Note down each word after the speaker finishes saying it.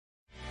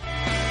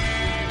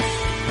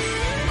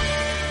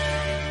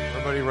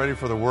ready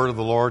for the word of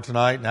the Lord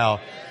tonight? Now,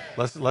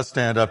 let's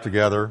stand up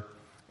together,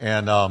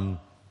 and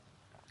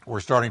we're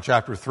starting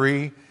chapter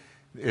 3.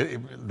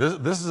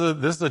 This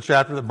is a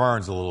chapter that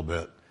burns a little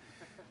bit,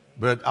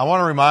 but I want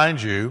to remind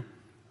you.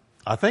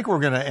 I think we're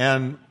going to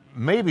end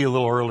maybe a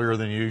little earlier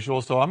than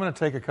usual, so I'm going to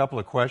take a couple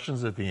of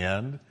questions at the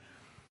end.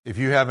 If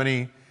you have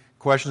any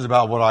questions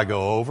about what I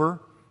go over,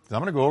 I'm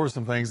going to go over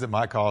some things that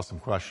might cause some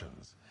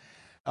questions,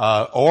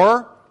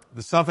 or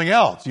there's something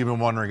else you've been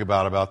wondering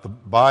about the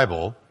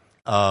Bible.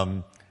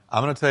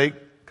 I'm going to take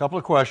a couple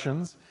of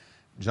questions.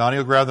 Johnny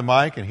will grab the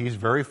mic, and he's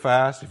very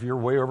fast. If you're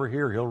way over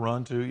here, he'll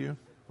run to you,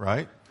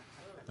 right?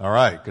 All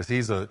right, because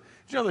he's a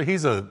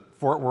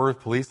Fort Worth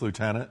police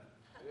lieutenant.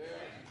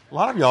 A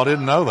lot of y'all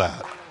didn't know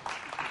that.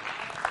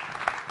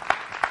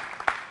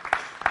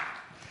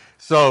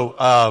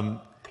 So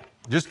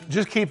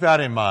just keep that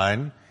in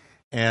mind,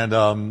 and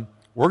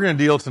we're going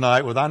to deal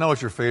tonight with, I know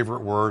it's your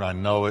favorite word, I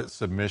know it's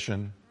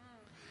submission.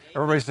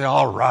 Everybody say,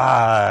 all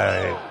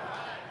right.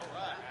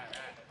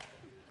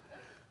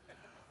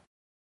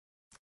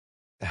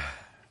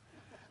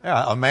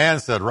 Yeah, a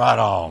man said, right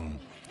on.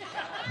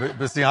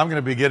 But see, I'm going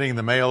to be getting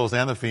the males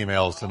and the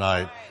females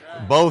tonight.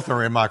 Both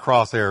are in my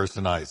crosshairs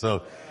tonight,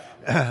 so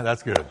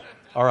that's good.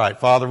 All right,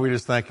 Father, we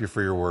just thank you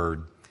for your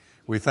word.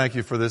 We thank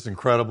you for this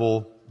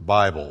incredible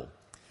Bible.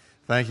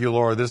 Thank you,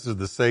 Lord. This is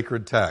the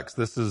sacred text.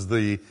 This is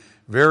the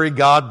very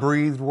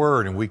God-breathed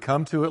word, and we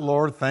come to it,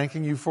 Lord,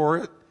 thanking you for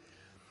it.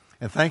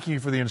 And thanking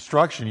you for the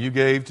instruction you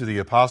gave to the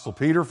Apostle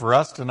Peter for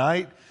us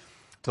tonight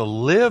to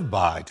live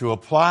by, to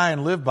apply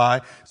and live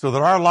by, so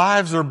that our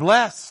lives are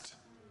blessed.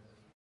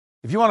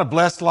 If you want a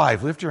blessed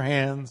life, lift your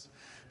hands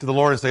to the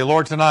Lord and say,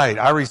 Lord, tonight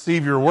I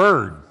receive your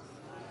word.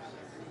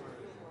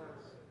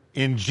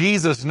 In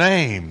Jesus'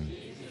 name,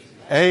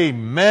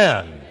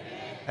 amen.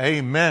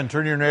 Amen.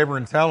 Turn to your neighbor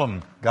and tell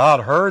him,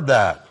 God heard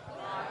that.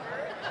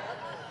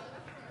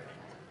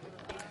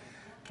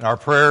 And our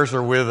prayers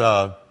are with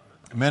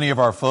many of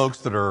our folks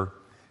that are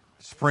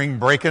spring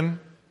breaking.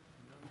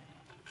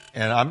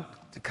 And I'm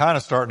kind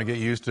of starting to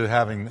get used to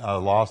having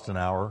lost an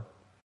hour.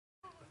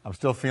 I'm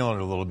still feeling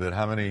it a little bit.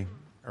 How many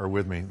are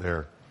with me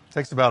there? It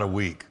takes about a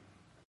week.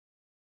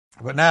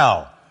 But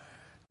now,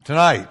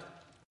 tonight,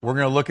 we're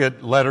going to look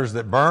at letters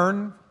that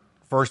burn,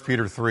 1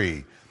 Peter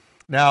 3.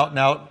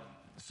 Now,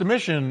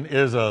 submission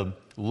is a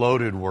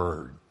loaded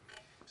word,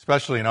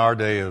 especially in our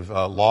day of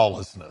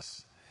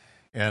lawlessness.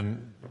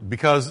 And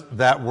because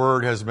that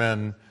word has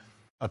been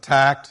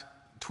attacked,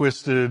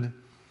 twisted,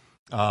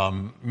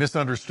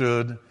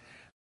 misunderstood,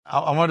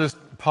 I want to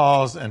just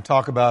pause and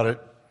talk about it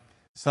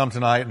some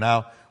tonight.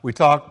 Now, we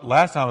talked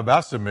last time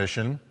about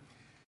submission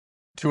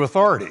to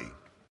authority.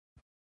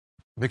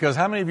 Because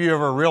how many of you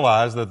ever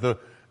realize that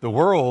the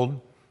world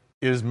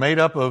is made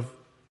up of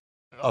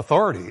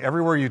authority?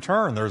 Everywhere you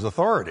turn, there's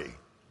authority. Amen.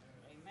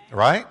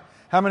 Right?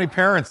 How many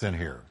parents in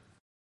here?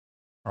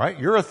 Right?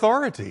 You're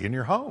authority in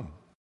your home.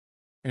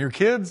 And your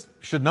kids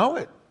should know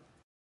it.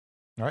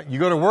 Right? You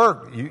go to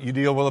work, you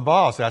deal with a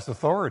boss, that's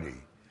authority.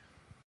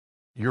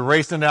 You're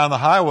racing down the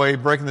highway,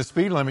 breaking the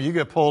speed limit, you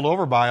get pulled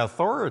over by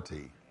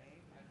authority.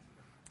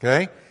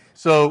 Okay?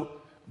 So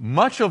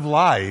much of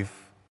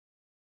life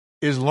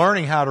is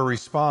learning how to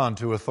respond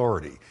to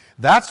authority.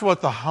 That's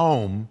what the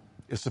home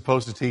is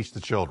supposed to teach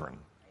the children.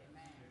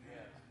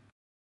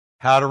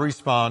 How to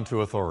respond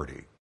to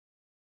authority.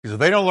 Because if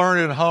they don't learn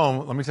it at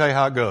home, let me tell you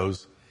how it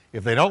goes.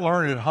 If they don't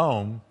learn it at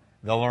home,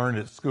 they'll learn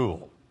it at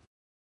school.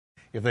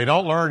 If they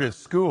don't learn it at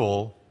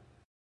school,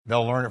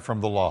 they'll learn it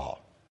from the law.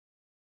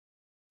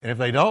 And if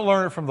they don't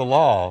learn it from the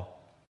law,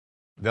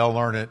 they'll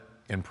learn it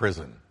in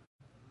prison.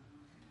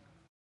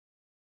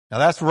 Now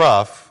that's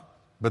rough,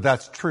 but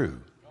that's true.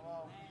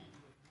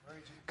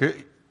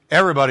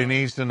 Everybody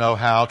needs to know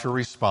how to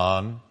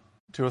respond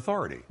to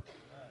authority.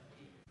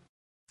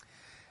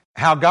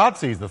 How God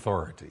sees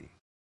authority.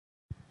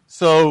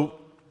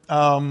 So,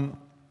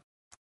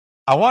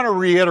 I want to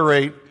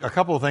reiterate a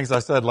couple of things I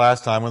said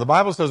last time. When the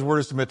Bible says we're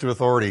to submit to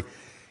authority,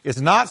 it's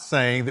not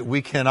saying that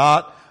we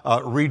cannot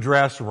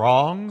redress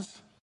wrongs.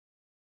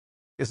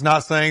 It's not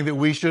saying that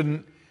we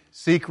shouldn't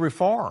seek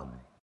reform.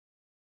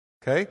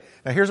 Okay?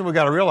 Now here's what we've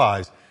got to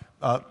realize.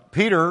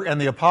 Peter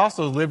and the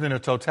apostles lived in a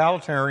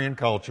totalitarian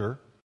culture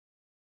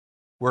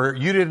where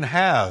you didn't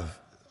have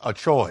a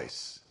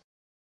choice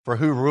for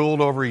who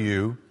ruled over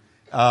you.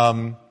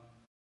 It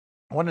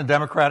wasn't a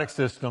democratic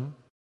system.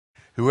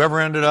 Whoever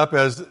ended up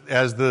as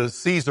the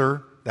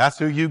Caesar, that's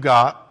who you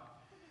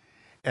got.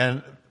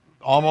 And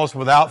almost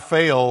without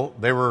fail,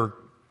 they were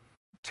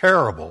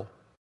terrible.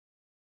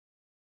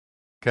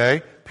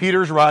 Okay?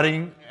 Peter's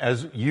writing,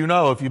 as you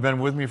know, if you've been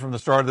with me from the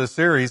start of this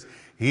series,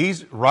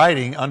 he's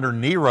writing under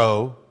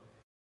Nero,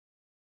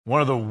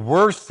 one of the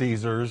worst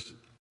Caesars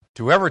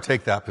to ever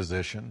take that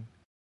position,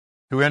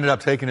 who ended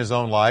up taking his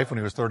own life when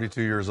he was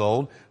 32 years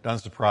old.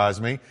 Doesn't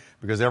surprise me,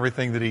 because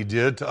everything that he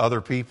did to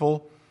other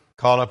people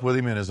caught up with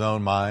him in his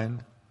own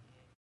mind.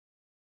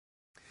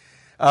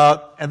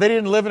 And they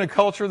didn't live in a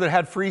culture that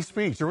had free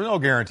speech. There was no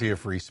guarantee of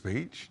free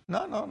speech.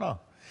 No.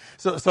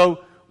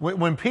 So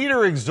when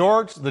Peter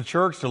exhorts the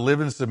church to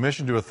live in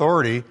submission to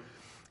authority,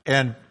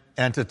 and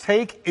to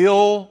take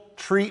ill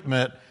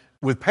treatment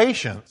with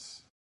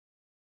patience,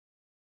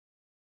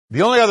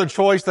 the only other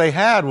choice they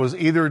had was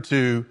either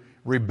to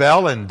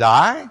rebel and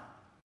die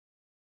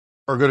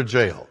or go to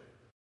jail.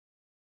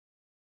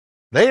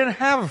 They didn't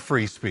have a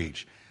free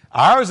speech.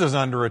 Ours is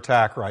under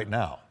attack right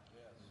now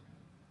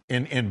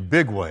in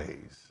big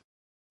ways.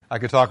 I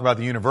could talk about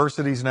the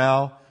universities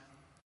now,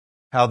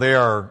 how they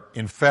are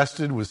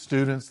infested with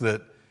students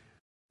that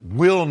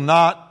will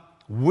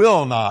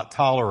not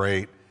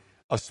tolerate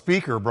a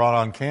speaker brought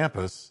on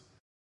campus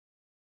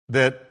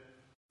that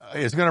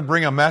is going to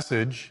bring a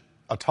message,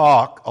 a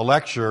talk, a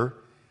lecture,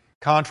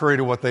 contrary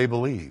to what they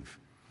believe.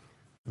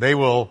 They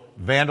will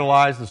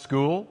vandalize the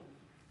school.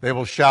 They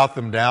will shout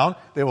them down.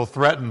 They will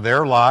threaten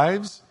their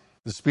lives,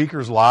 the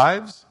speakers'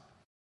 lives.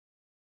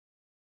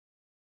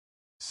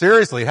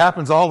 Seriously, it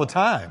happens all the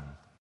time.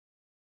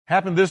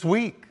 Happened this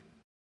week.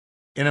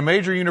 In a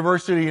major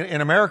university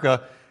in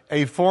America,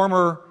 a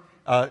former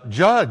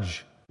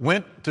judge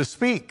went to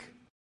speak.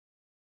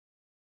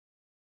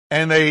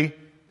 And they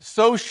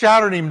so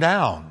shouted him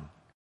down,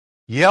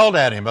 yelled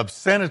at him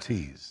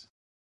obscenities,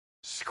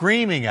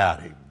 screaming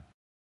at him,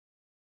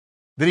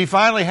 that he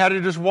finally had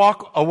to just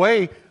walk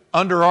away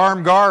under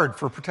armed guard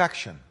for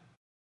protection.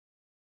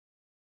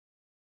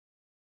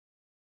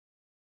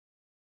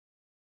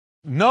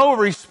 No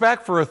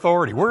respect for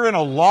authority. We're in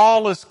a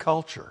lawless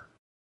culture.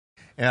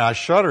 And I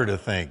shudder to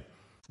think,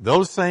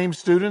 those same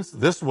students,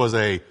 this was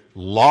a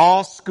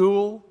law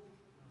school.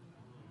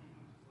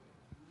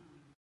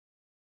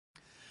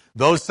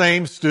 Those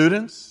same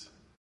students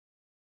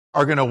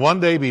are going to one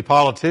day be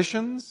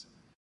politicians,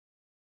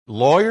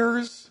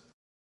 lawyers,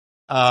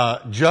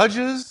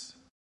 judges.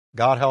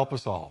 God help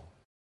us all.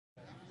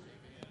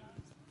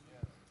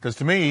 Because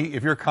to me,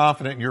 if you're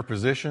confident in your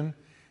position,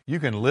 you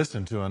can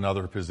listen to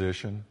another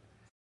position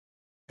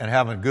and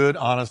have a good,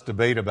 honest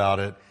debate about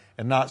it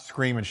and not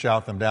scream and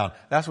shout them down.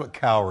 That's what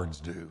cowards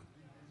do.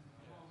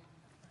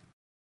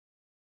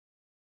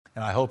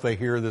 And I hope they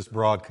hear this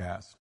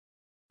broadcast.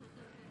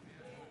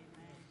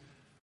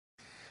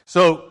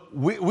 So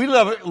we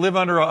live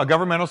under a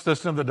governmental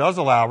system that does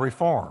allow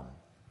reform.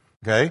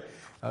 Okay?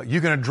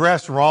 You can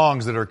address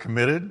wrongs that are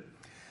committed.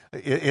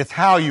 It's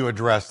how you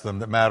address them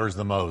that matters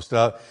the most.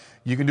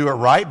 You can do it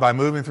right by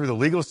moving through the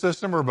legal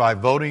system or by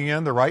voting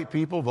in the right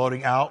people,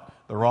 voting out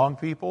the wrong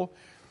people,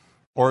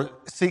 or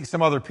seek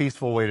some other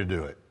peaceful way to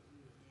do it.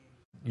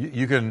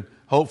 You can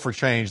hope for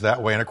change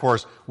that way. And of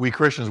course, we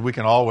Christians, we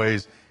can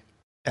always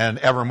and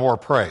evermore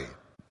pray.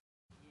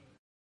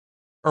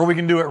 Or we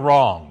can do it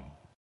wrong.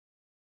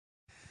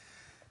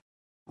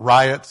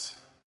 Riots,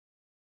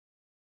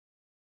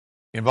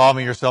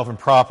 involving yourself in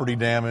property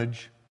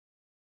damage,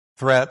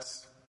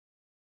 threats,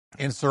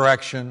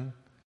 insurrection,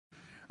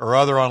 or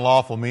other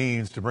unlawful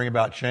means to bring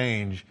about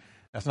change,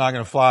 that's not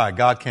going to fly.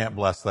 God can't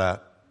bless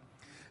that.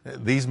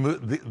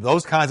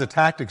 Those kinds of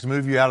tactics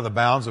move you out of the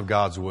bounds of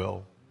God's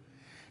will.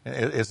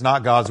 It's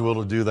not God's will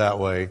to do that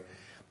way.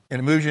 And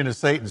it moves you into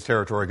Satan's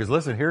territory. Because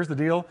listen, here's the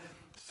deal.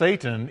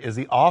 Satan is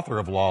the author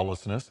of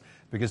lawlessness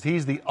because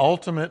he's the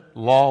ultimate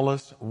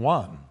lawless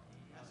one.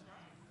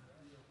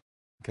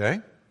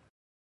 Okay?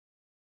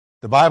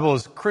 The Bible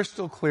is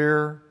crystal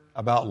clear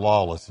about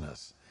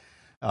lawlessness.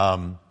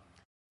 And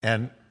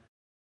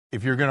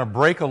if you're going to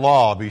break a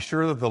law, be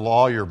sure that the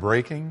law you're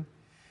breaking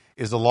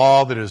is a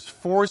law that is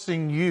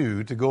forcing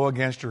you to go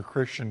against your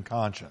Christian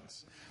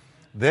conscience.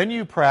 Then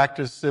you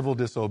practice civil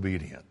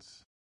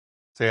disobedience.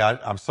 Say,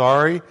 I'm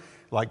sorry,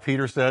 like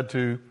Peter said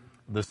to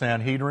the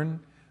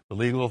Sanhedrin, the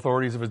legal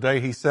authorities of his day,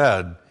 he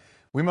said,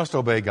 we must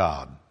obey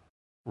God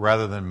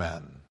rather than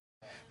men.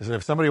 He said,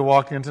 if somebody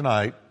walked in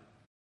tonight,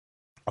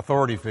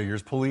 authority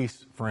figures,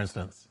 police, for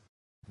instance,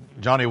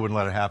 Johnny wouldn't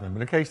let it happen,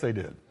 but in case they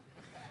did,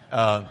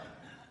 and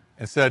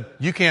said,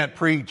 you can't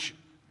preach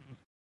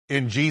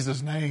in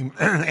Jesus' name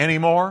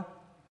anymore,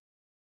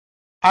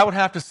 I would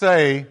have to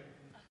say,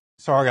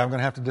 sorry, I'm going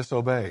to have to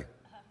disobey.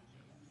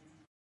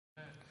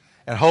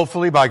 And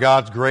hopefully, by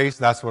God's grace,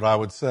 that's what I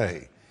would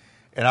say.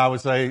 And I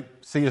would say,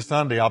 see you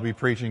Sunday, I'll be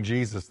preaching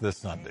Jesus this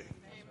Sunday.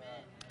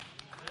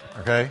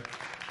 Okay?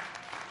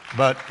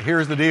 But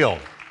here's the deal.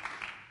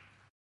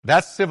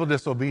 That's civil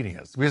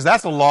disobedience. Because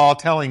that's a law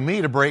telling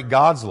me to break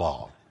God's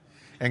law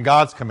and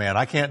God's command.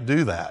 I can't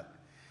do that.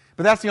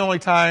 But that's the only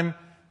time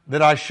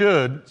that I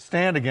should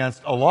stand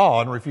against a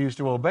law and refuse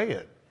to obey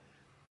it.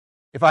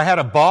 If I had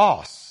a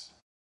boss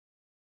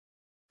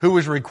who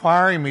was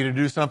requiring me to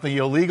do something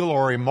illegal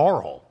or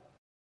immoral,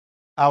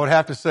 I would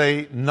have to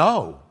say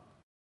no.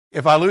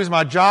 If I lose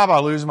my job, I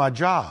lose my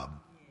job.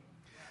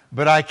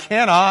 But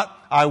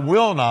I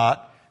will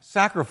not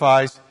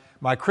sacrifice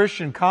my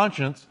Christian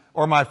conscience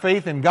or my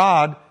faith in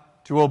God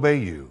to obey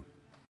you.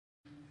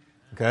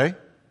 Okay?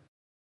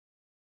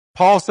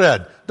 Paul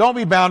said, don't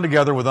be bound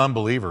together with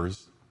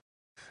unbelievers.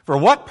 For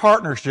what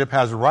partnership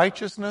has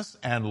righteousness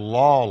and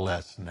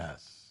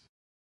lawlessness?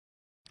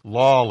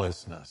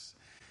 Lawlessness.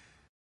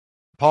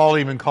 Paul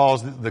even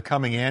calls the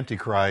coming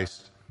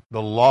Antichrist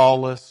the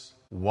lawless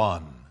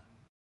one.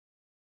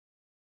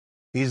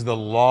 He's the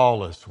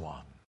lawless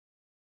one.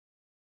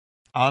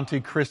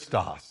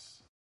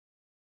 Antichristos,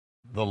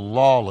 the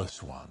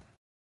lawless one.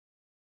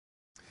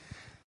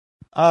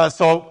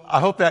 So I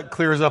hope that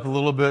clears up a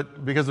little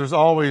bit, because there's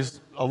always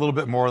a little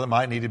bit more that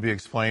might need to be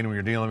explained when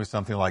you're dealing with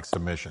something like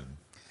submission.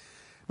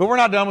 But we're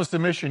not done with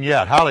submission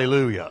yet.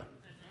 Hallelujah.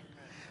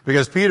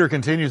 Because Peter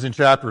continues in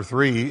chapter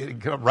 3,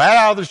 right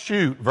out of the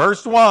chute,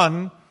 verse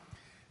 1,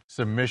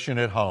 submission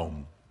at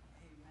home.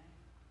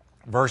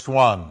 Verse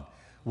 1,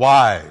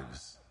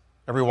 wives.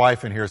 Every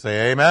wife in here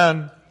say amen.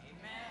 Amen.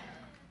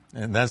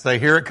 And then say,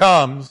 here it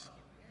comes.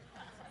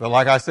 But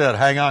like I said,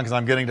 hang on, because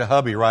I'm getting to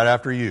hubby right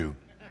after you.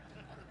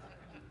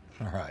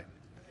 All right.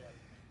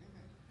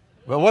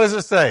 But what does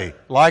it say?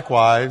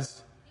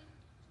 Likewise,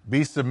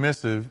 be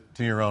submissive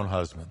to your own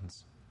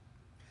husbands.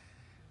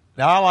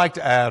 Now, I like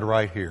to add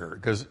right here,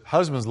 because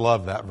husbands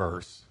love that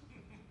verse.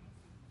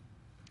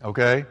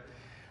 Okay?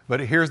 But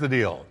here's the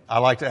deal. I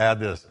like to add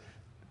this.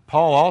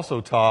 Paul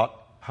also taught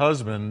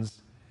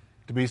husbands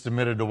to be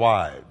submitted to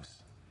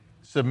wives.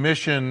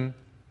 Submission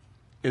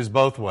is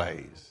both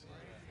ways.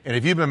 And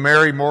if you've been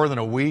married more than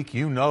a week,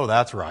 you know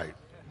that's right.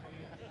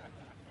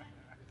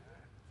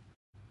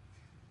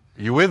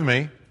 You with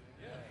me?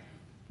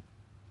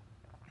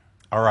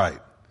 All right.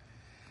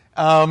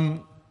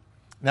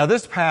 Now,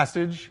 this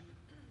passage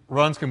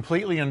runs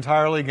completely,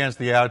 entirely against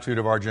the attitude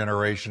of our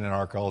generation and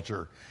our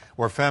culture,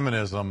 where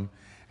feminism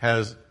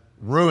has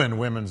ruined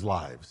women's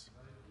lives.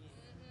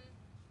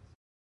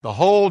 The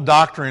whole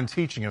doctrine and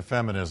teaching of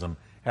feminism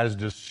has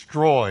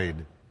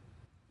destroyed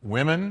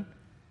women,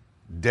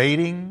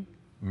 dating,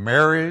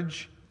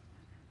 marriage,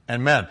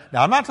 and men.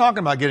 Now, I'm not talking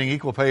about getting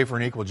equal pay for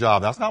an equal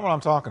job. That's not what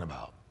I'm talking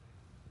about.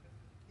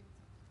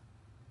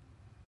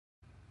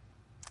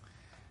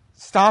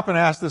 Stop and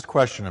ask this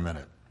question a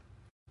minute.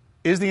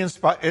 Is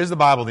the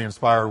Bible the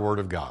inspired Word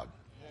of God?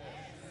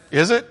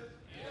 Yes. Is it?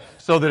 Yes.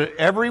 So that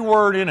every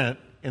word in it,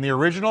 in the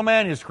original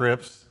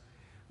manuscripts,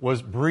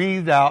 was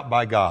breathed out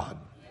by God.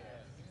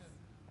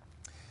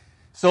 Yes.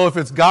 So if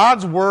it's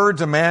God's word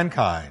to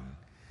mankind,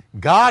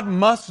 God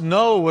must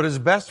know what is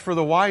best for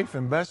the wife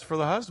and best for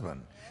the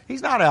husband.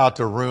 He's not out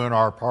to ruin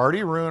our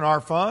party, ruin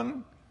our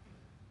fun,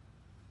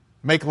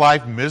 make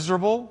life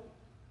miserable.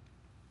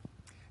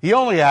 He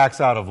only acts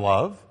out of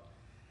love.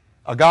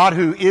 A God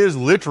who is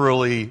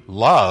literally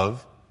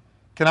love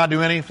cannot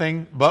do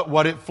anything but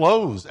what it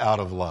flows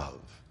out of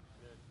love.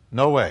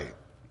 No way.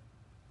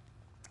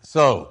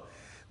 So,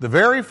 the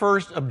very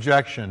first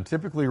objection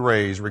typically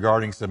raised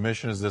regarding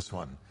submission is this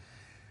one.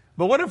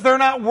 But what if they're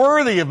not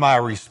worthy of my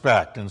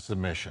respect and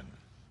submission?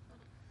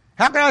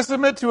 How can I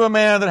submit to a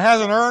man that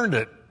hasn't earned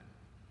it?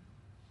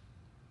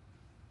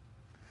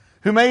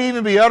 Who may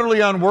even be utterly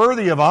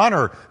unworthy of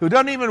honor, who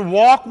doesn't even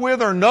walk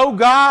with or know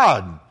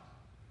God,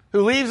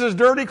 who leaves his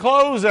dirty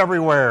clothes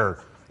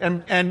everywhere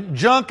and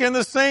junk in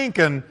the sink,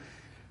 and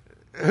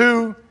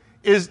who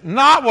is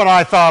not what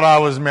I thought I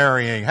was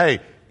marrying.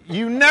 Hey,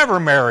 you never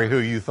marry who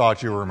you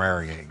thought you were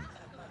marrying.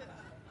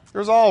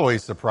 There's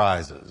always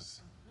surprises.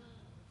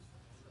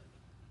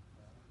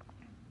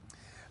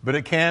 But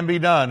it can be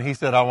done. He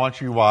said, I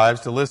want you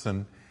wives to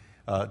listen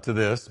to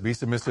this. Be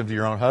submissive to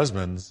your own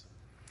husbands.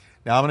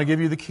 Now I'm going to give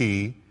you the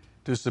key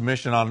to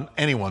submission on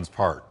anyone's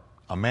part.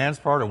 A man's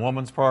part, a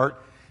woman's part,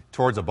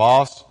 towards a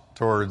boss,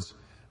 towards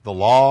the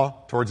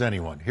law, towards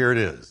anyone. Here it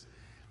is.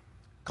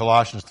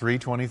 Colossians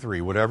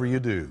 3:23. Whatever you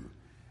do,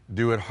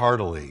 do it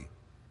heartily,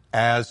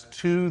 as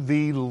to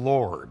the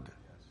Lord,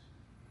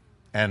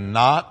 and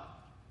not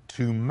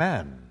to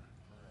men,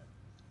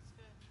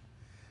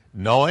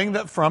 knowing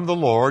that from the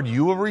Lord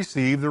you will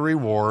receive the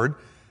reward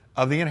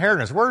of the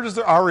inheritance. Where does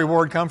our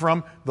reward come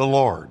from? The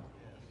Lord.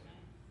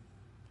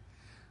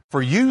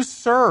 For you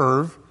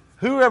serve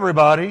who,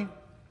 everybody?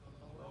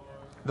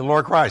 The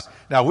Lord Christ.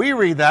 Now, we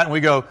read that and we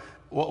go,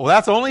 well,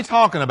 that's only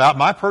talking about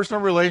my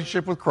personal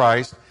relationship with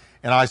Christ,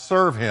 and I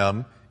serve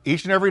Him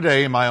each and every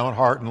day in my own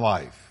heart and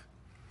life.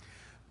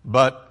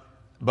 But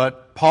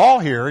Paul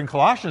here in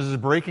Colossians is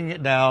breaking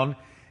it down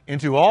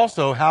into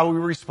also how we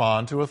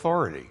respond to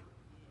authority.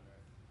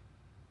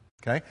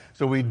 Okay?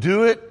 So we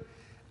do it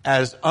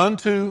as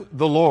unto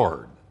the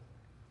Lord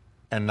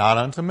and not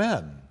unto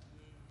men.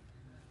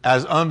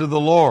 As unto the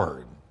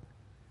Lord,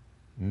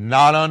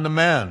 not unto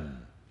men.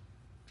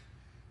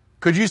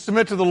 Could you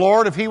submit to the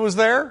Lord if He was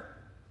there?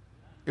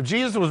 If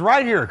Jesus was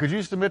right here, could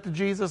you submit to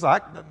Jesus? I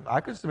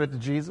could submit to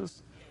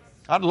Jesus.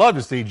 I'd love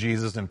to see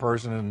Jesus in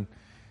person and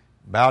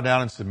bow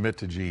down and submit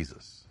to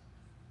Jesus.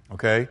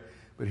 Okay?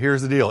 But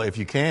here's the deal. If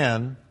you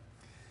can,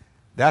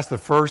 that's the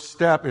first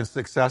step in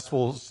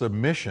successful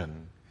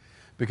submission.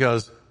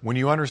 Because when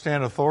you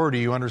understand authority,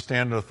 you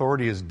understand that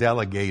authority is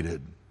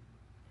delegated.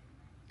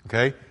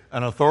 Okay?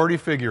 An authority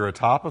figure, a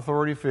top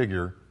authority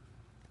figure,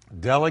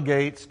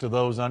 delegates to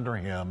those under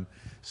him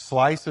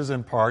slices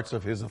and parts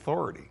of his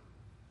authority.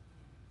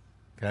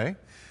 Okay?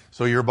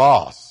 So your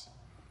boss,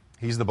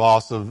 he's the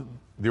boss of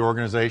the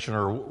organization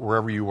or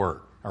wherever you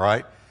work, all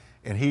right?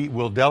 And he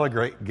will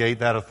delegate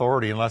that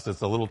authority unless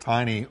it's a little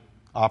tiny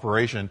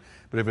operation.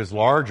 But if it's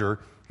larger,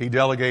 he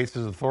delegates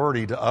his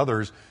authority to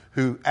others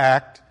who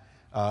act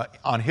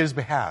on his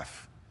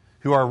behalf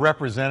who are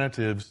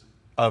representatives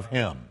of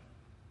him.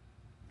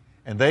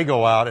 And they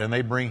go out and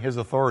they bring his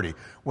authority.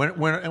 When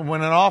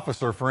an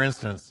officer, for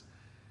instance,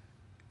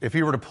 if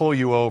he were to pull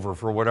you over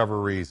for whatever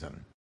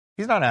reason,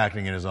 he's not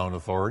acting in his own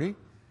authority.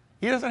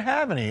 He doesn't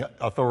have any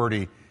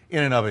authority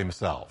in and of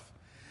himself.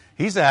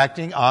 He's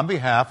acting on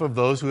behalf of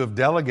those who have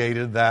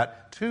delegated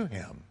that to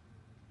him.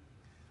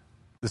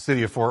 The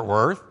city of Fort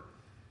Worth,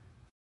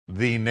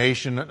 the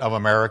nation of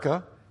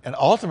America, and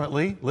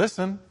ultimately,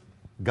 listen,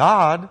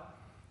 God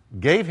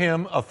gave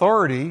him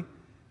authority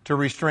to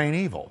restrain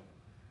evil.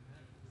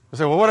 You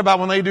say, well, what about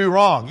when they do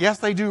wrong? Yes,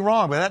 they do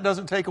wrong, but that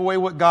doesn't take away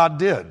what God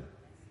did.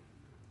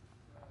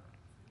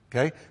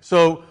 Okay?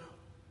 So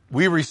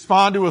we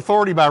respond to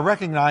authority by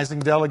recognizing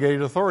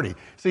delegated authority.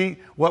 See,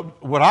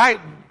 what I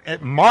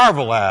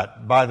marvel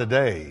at by the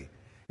day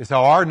is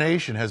how our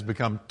nation has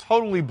become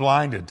totally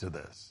blinded to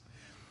this.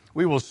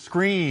 We will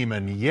scream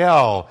and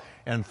yell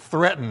and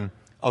threaten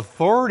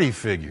authority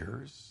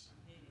figures,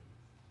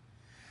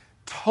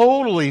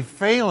 totally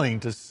failing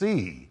to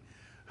see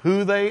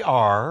who they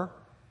are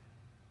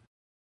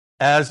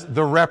as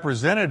the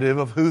representative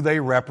of who they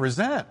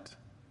represent.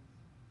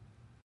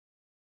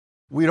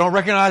 We don't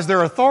recognize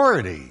their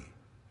authority,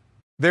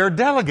 their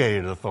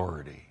delegated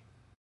authority.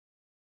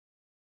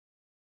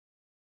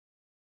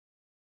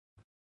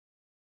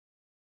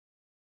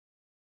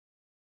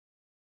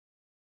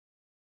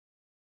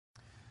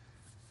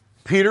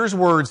 Peter's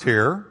words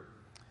here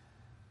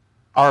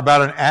are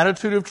about an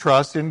attitude of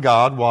trust in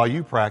God while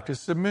you practice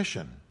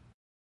submission.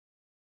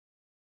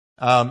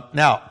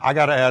 Now, I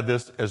got to add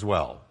this as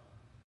well.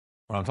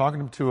 When I'm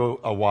talking to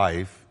a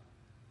wife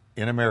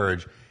in a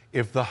marriage,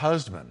 if the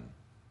husband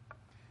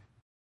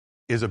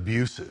is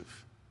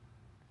abusive,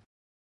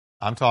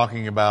 I'm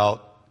talking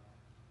about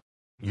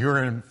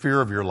you're in fear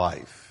of your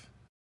life,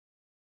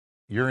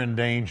 you're in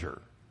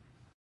danger,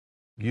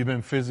 you've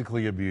been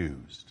physically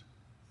abused.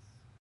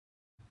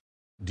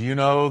 Do you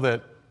know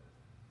that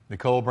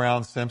Nicole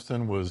Brown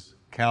Simpson was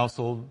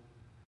counseled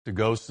to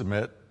go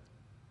submit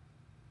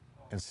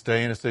and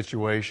stay in a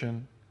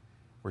situation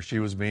where she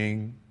was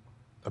being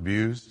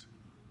abused?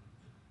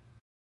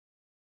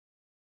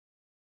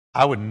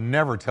 I would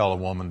never tell a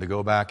woman to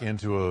go back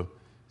into a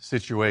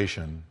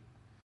situation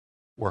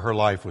where her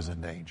life was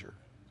in danger.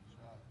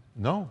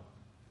 No.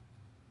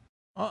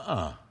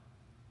 And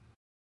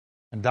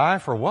die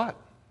for what?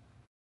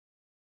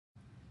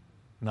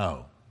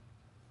 No.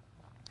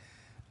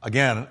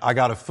 Again, I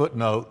got to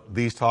footnote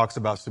these talks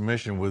about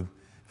submission with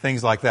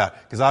things like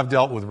that, because I've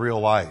dealt with real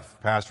life,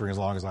 pastoring as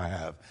long as I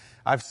have.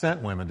 I've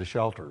sent women to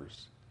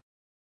shelters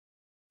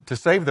to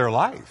save their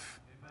life.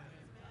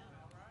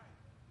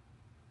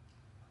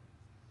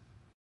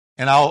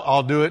 And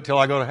I'll do it till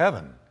I go to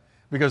heaven,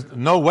 because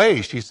no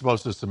way she's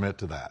supposed to submit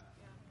to that.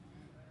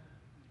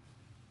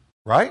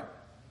 Right?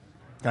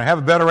 Can I have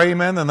a better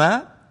amen than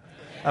that?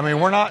 I mean,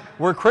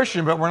 we're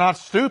Christian, but we're not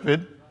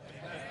stupid.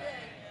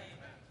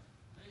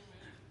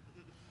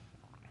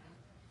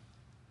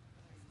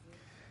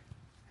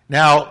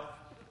 Now,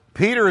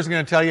 Peter is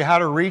going to tell you how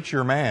to reach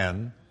your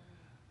man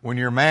when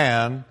your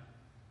man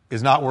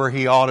is not where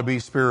he ought to be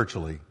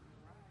spiritually.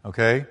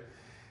 Okay?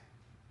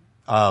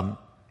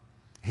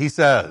 He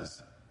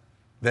says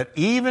that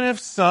even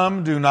if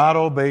some do not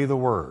obey the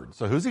word.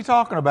 So who's he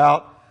talking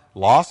about?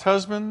 Lost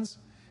husbands?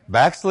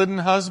 Backslidden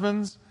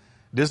husbands?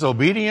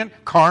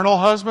 Disobedient, carnal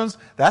husbands?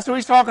 That's what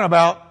he's talking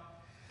about.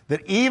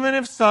 That even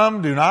if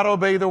some do not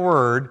obey the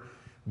word,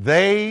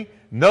 they,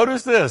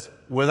 notice this,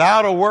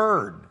 without a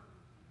word,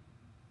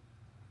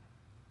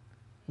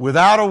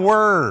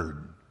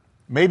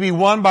 may be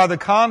won by the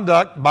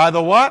conduct, by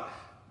the what?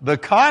 The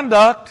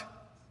conduct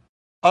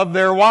of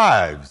their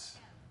wives.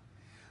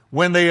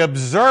 When they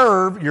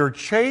observe your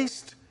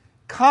chaste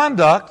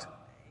conduct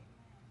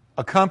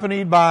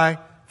accompanied by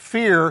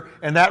fear,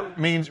 and that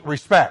means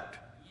respect.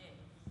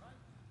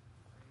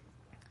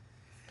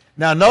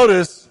 Now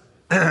notice,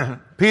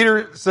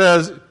 Peter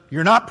says,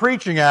 you're not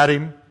preaching at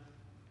him.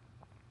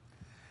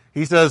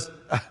 He says,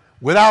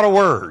 without a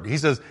word. He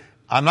says,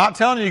 I'm not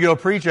telling you to go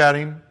preach at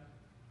him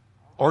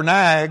or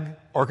nag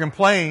or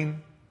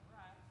complain.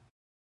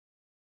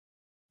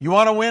 You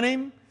want to win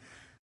him?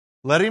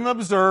 Let him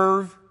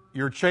observe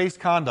your chaste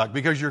conduct,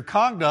 because your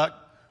conduct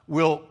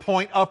will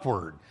point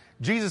upward.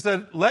 Jesus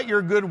said, let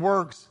your good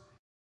works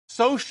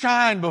so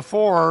shine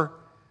before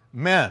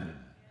men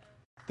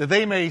that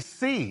they may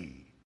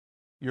see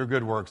your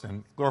good works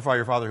and glorify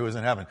your Father who is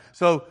in heaven.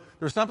 So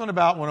there's something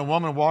about when a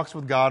woman walks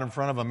with God in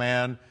front of a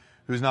man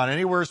who's not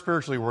anywhere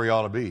spiritually where he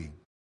ought to be.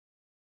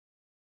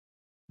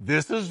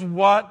 This is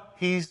what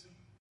he's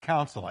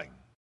counseling.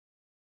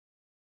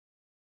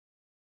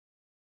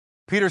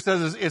 Peter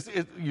says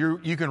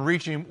you can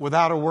reach him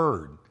without a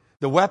word.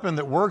 The weapon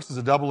that works is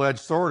a double-edged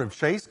sword of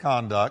chaste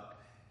conduct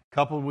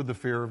coupled with the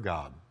fear of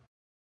God.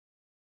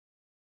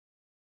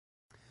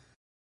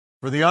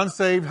 For the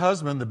unsaved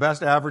husband, the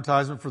best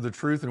advertisement for the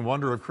truth and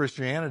wonder of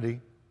Christianity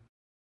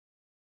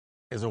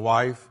is a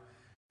wife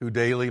who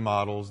daily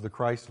models the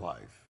Christ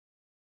life.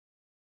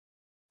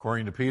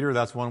 According to Peter,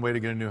 that's one way to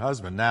get a new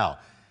husband. Now,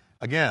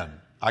 again,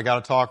 I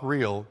got to talk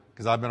real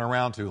because I've been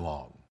around too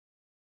long.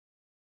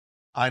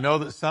 I know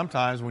that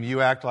sometimes when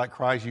you act like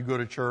Christ, you go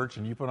to church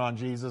and you put on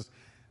Jesus,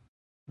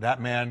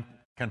 that man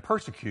can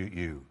persecute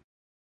you,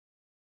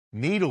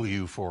 needle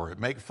you for it,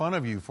 make fun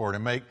of you for it,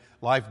 and make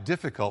life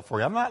difficult for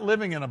you. I'm not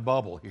living in a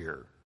bubble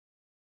here.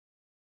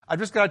 I've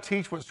just got to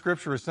teach what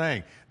Scripture is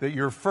saying, that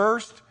your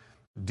first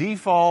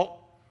default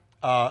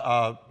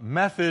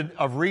method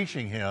of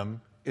reaching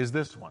Him is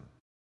this one.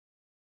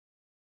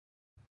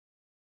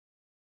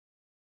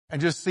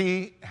 And just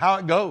see how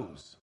it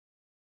goes.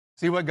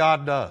 See what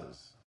God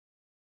does.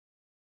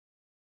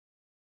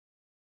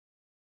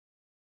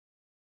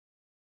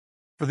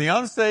 For the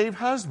unsaved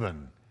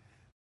husband,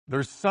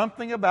 there's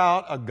something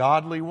about a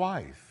godly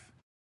wife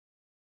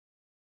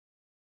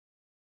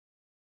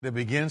that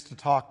begins to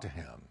talk to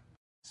him,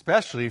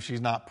 especially if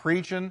she's not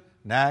preaching,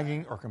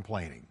 nagging, or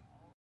complaining.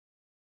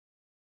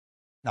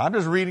 Now, I'm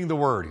just reading the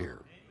Word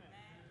here.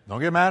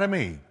 Don't get mad at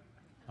me.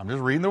 I'm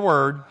just reading the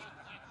Word.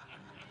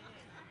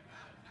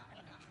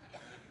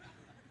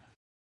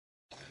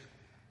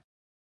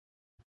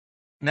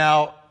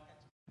 Now,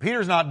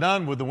 Peter's not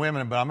done with the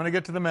women, but I'm going to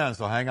get to the men,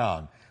 so hang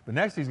on. But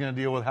next he's going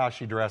to deal with how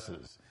she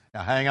dresses.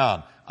 Now, hang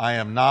on. I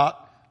am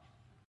not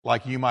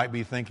like you might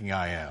be thinking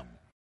I am.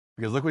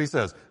 Because look what he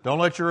says. Don't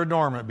let your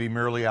adornment be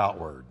merely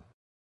outward.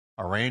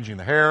 Arranging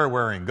the hair,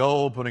 wearing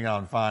gold, putting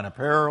on fine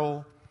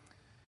apparel,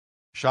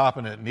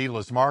 shopping at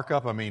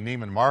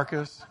Neiman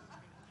Marcus.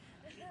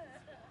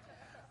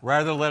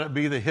 Rather, let it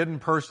be the hidden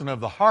person of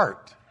the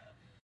heart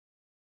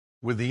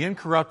with the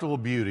incorruptible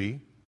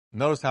beauty.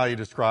 Notice how he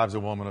describes a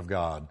woman of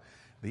God.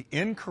 The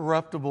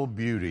incorruptible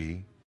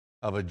beauty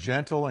of a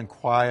gentle and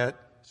quiet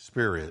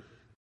spirit,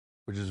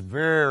 which is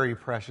very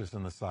precious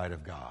in the sight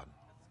of God.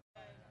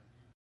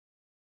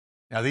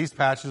 Now, these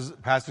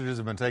passages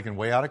have been taken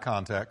way out of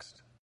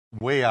context,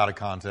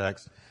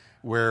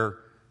 where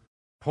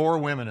poor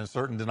women in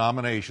certain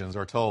denominations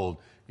are told,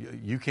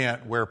 you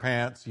can't wear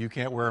pants, you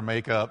can't wear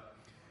makeup,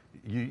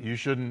 you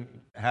shouldn't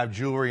have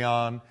jewelry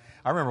on.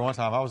 I remember one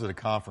time I was at a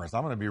conference.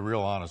 I'm going to be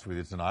real honest with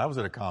you tonight. I was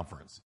at a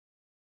conference,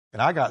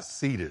 and I got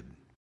seated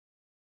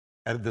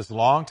at this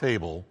long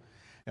table,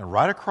 and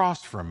right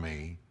across from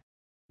me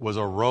was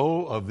a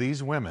row of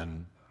these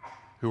women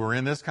who were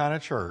in this kind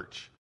of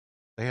church.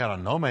 They had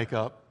on no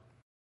makeup,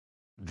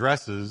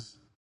 dresses,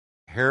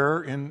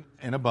 hair in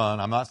a bun.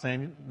 I'm not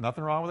saying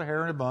nothing wrong with the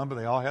hair in a bun, but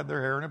they all had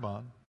their hair in a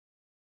bun.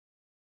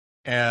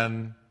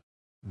 And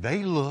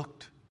they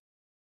looked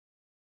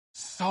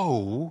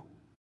so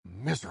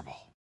miserable.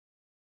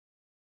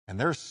 And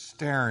they're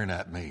staring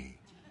at me.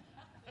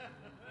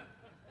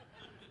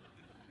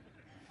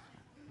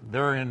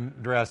 They're in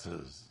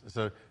dresses.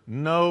 So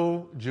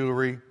no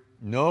jewelry,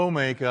 no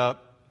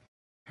makeup,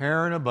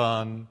 hair in a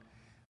bun.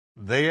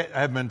 They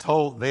have been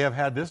told, they have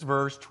had this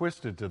verse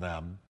twisted to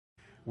them,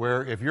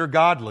 where if you're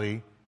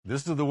godly,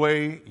 this is the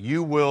way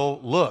you will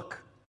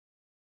look.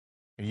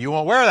 And you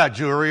won't wear that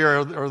jewelry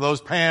or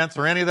those pants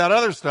or any of that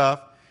other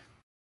stuff.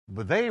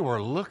 But they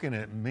were looking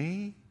at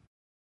me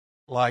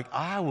like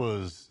I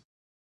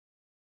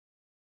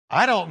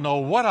don't know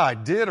what I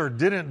did or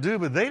didn't do,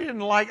 but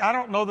I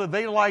don't know that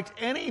they liked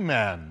any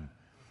men.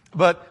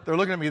 But they're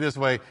looking at me this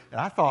way,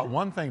 and I thought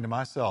one thing to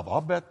myself,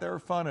 I'll bet they're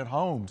fun at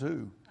home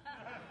too.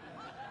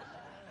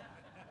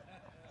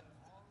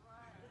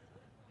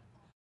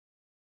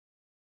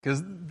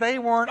 Because they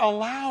weren't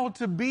allowed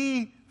to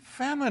be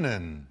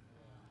feminine.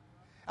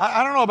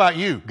 I don't know about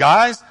you.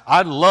 Guys,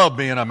 I love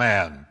being a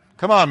man.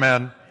 Come on,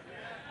 men.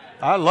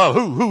 I love,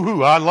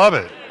 I love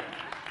it.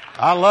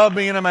 I love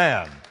being a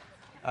man.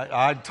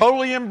 I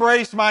totally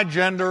embrace my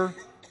gender.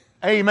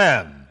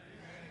 Amen.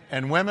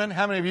 And women,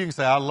 how many of you can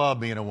say, I love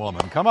being a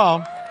woman? Come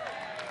on.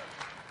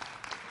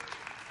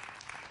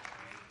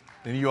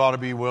 Then you ought to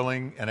be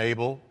willing and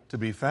able to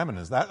be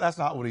feminine. That's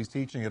not what he's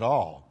teaching at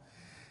all.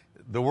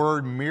 The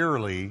word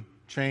merely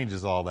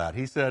changes all that.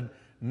 He said,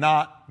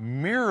 not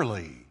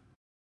merely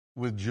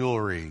with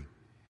jewelry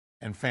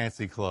and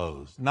fancy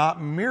clothes.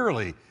 Not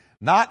merely.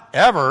 Not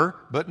ever,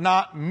 but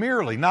not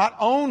merely. Not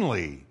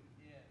only.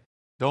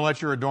 Don't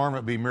let your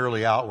adornment be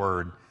merely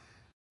outward.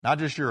 Not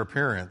just your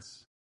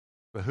appearance,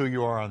 but who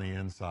you are on the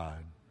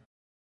inside.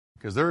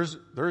 Because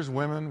there's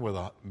women with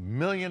 $1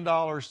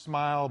 million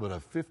smile, but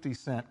a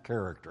 50-cent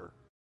character.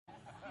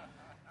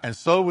 And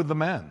so with the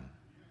men.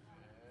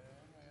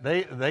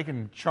 They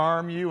can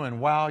charm you and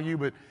wow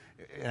you,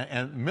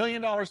 and $1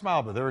 million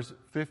smile, but there's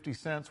 50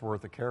 cents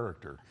worth of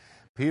character.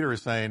 Peter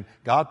is saying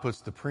God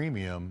puts the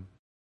premium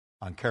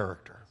on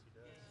character.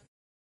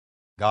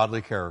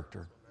 Godly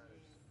character.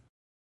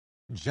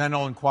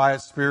 Gentle and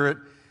quiet spirit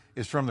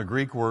is from the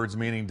Greek words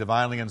meaning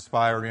divinely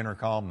inspired inner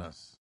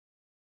calmness.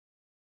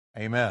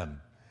 Amen.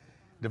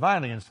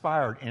 Divinely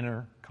inspired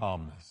inner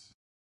calmness.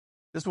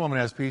 This woman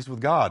has peace with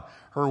God.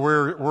 Her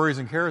worries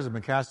and cares have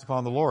been cast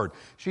upon the Lord.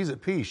 She's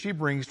at peace. She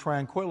brings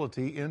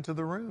tranquility into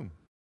the room.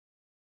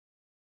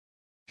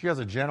 She has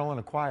a gentle and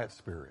a quiet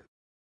spirit.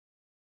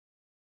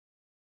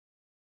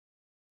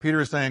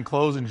 Peter is saying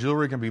clothes and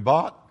jewelry can be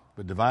bought,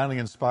 but divinely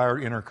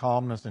inspired inner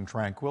calmness and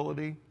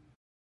tranquility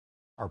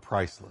are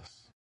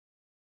priceless.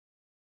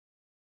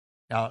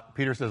 Now,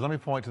 Peter says, let me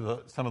point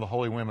to some of the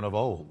holy women of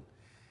old.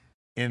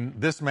 In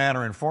this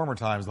manner, in former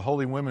times, the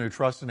holy women who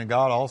trusted in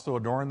God also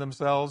adorned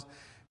themselves,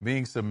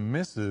 being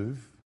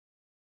submissive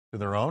to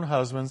their own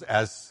husbands,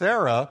 as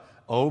Sarah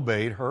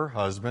obeyed her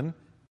husband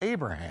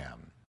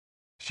Abraham.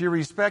 She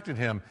respected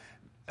him.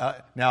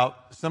 Now,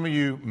 some of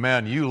you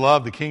men, you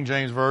love the King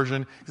James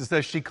Version. It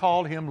says she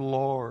called him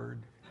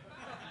Lord.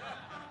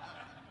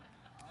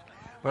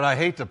 But I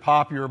hate to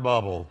pop your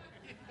bubble.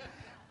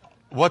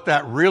 What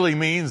that really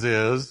means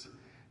is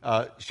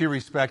she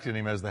respected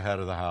him as the head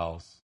of the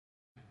house.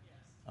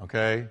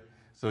 Okay?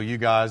 So you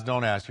guys,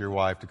 don't ask your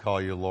wife to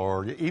call you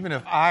Lord. Even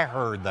if I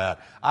heard that,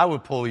 I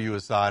would pull you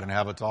aside and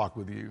have a talk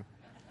with you.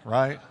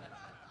 Right?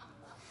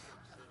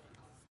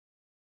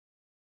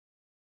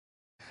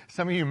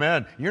 Some of you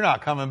men, you're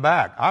not coming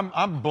back.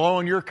 I'm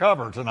blowing your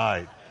cover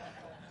tonight.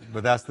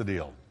 But that's the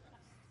deal.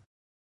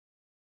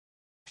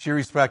 She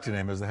respected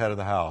him as the head of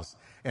the house.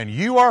 And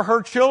you are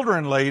her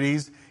children,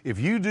 ladies, if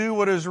you do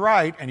what is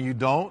right and you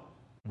don't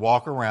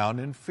walk around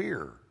in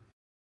fear.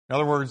 In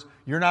other words,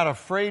 you're not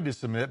afraid to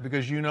submit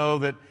because you know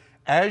that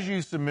as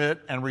you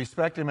submit and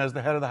respect him as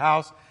the head of the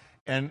house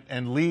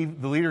and leave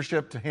the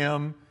leadership to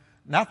him,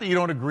 not that you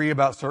don't agree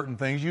about certain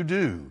things, you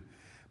do.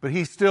 But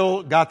he's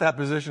still got that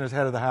position as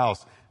head of the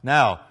house.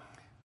 Now,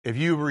 if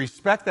you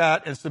respect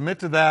that and submit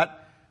to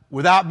that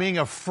without being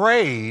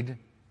afraid,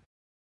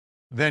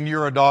 then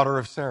you're a daughter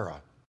of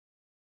Sarah.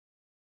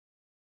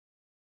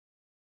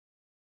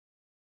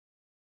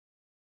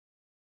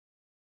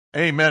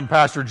 Amen,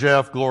 Pastor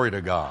Jeff. Glory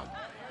to God.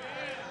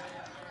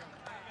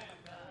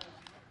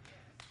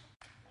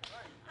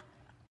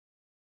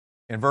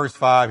 In verse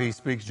 5, he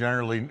speaks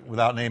generally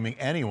without naming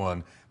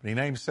anyone, but he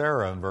names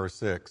Sarah in verse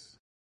 6.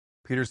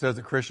 Peter says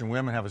that Christian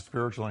women have a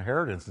spiritual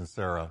inheritance in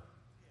Sarah.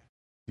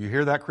 Do you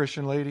hear that,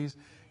 Christian ladies?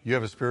 You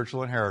have a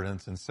spiritual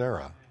inheritance in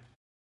Sarah.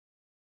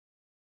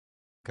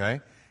 Okay?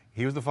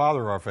 He was the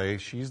father of our faith.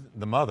 She's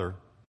the mother.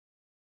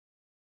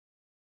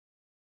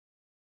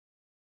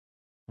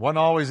 Wasn't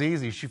always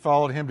easy. She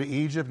followed him to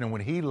Egypt, and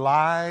when he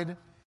lied,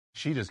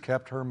 she just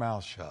kept her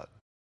mouth shut.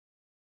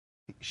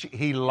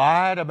 He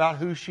lied about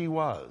who she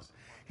was.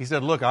 He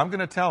said, look, I'm going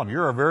to tell him,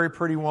 you're a very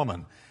pretty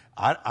woman.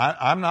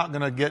 I'm not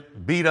going to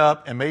get beat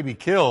up and maybe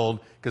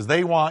killed because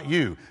they want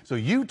you. So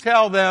you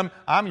tell them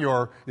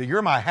that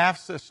you're my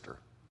half-sister.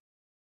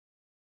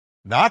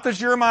 Not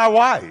that you're my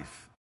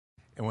wife.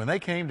 And when they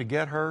came to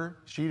get her,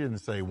 she didn't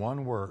say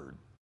one word.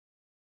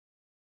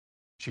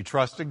 She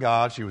trusted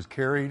God. She was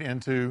carried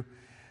into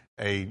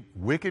a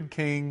wicked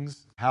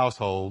king's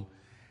household,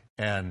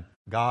 and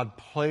God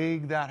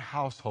plagued that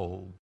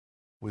household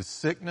with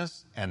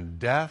sickness and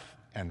death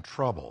and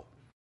trouble.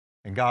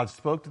 And God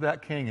spoke to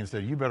that king and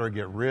said, you better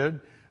get rid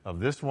of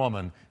this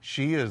woman.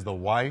 She is the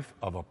wife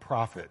of a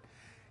prophet.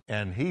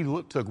 And he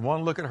took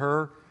one look at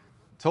her,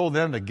 told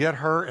them to get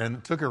her,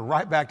 and took her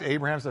right back to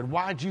Abraham and said,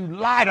 why'd you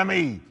lie to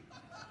me?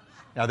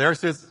 Now there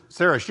sits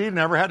Sarah. She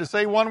never had to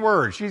say one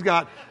word. She's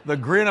got the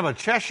grin of a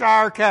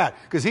Cheshire cat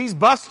because he's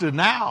busted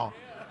now.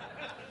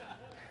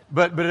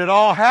 But it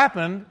all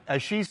happened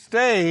as she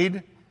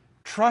stayed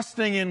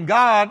trusting in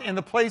God in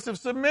the place of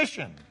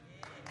submission.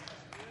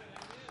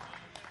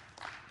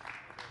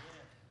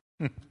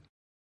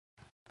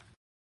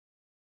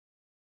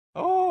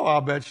 Oh,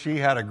 I'll bet she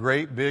had a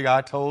great big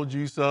I told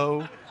you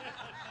so.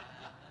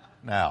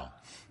 Now,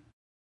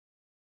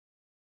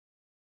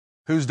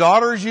 whose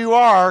daughters you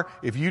are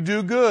if you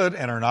do good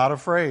and are not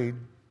afraid.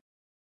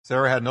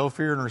 Sarah had no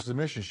fear in her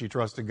submission. She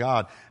trusted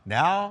God.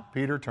 Now,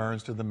 Peter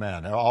turns to the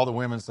men. All the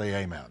women say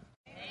amen.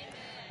 Amen.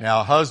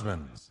 Now,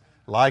 husbands,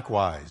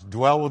 likewise,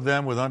 dwell with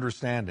them with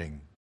understanding,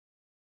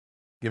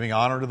 giving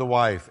honor to the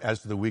wife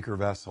as to the weaker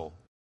vessel,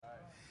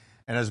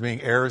 and as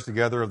being heirs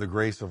together of the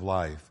grace of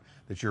life,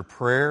 that your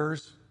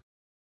prayers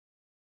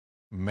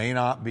may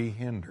not be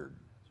hindered.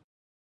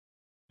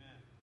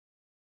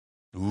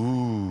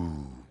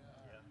 Ooh.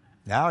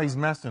 Now he's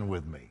messing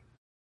with me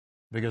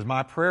because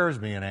my prayers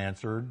being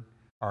answered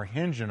are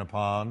hinging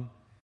upon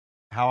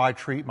how I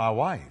treat my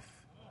wife.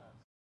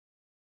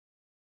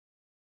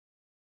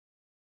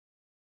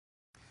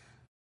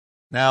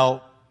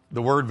 Now,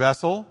 the word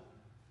vessel,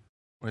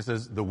 when it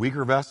says the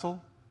weaker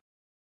vessel,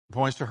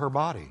 points to her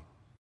body.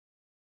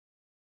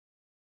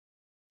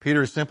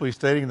 Peter is simply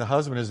stating the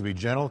husband is to be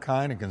gentle,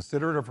 kind, and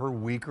considerate of her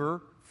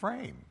weaker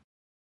frame.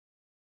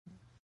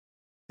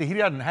 See, he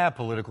doesn't have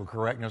political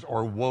correctness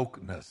or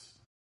wokeness.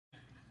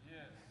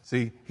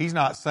 See, he's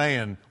not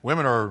saying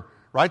women are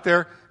right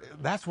there.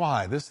 That's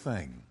why this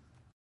thing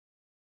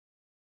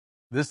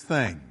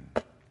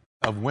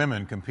of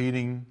women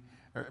competing,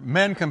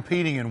 men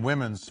competing in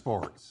women's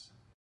sports,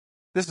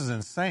 this is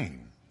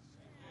insane.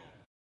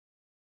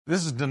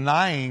 This is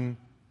denying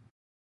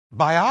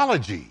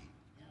biology.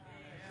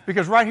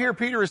 Because right here,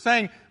 Peter is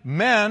saying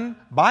men,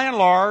 by and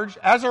large,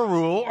 as a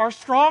rule, are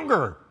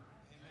stronger.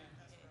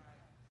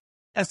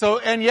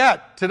 And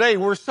yet, today,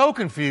 we're so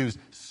confused,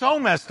 so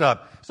messed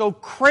up, so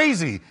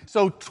crazy,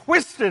 so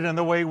twisted in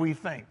the way we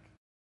think,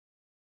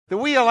 that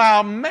we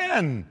allow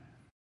men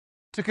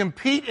to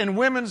compete in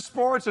women's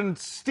sports and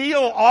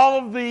steal all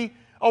of the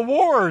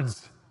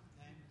awards.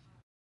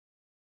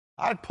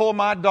 I'd pull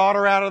my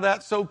daughter out of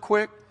that so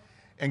quick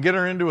and get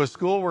her into a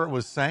school where it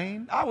was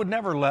sane. I would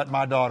never let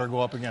my daughter go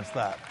up against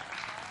that.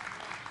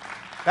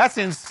 That's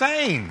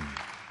insane.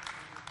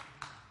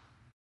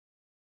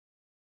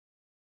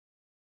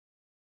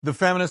 The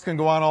feminists can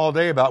go on all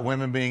day about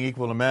women being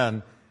equal to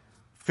men.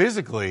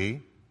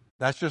 Physically,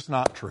 that's just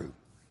not true.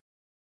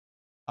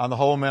 On the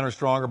whole, men are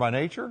stronger by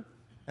nature,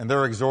 and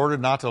they're exhorted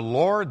not to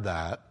lord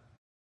that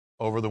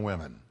over the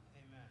women.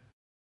 Amen.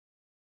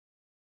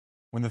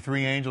 When the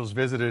three angels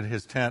visited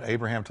his tent,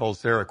 Abraham told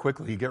Sarah,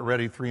 quickly, get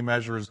ready 3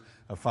 measures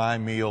of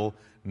fine meal,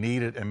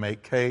 knead it, and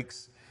make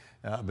cakes.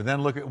 But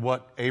then look at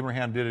what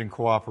Abraham did in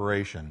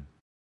cooperation.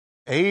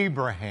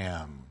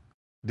 Abraham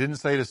didn't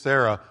say to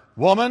Sarah,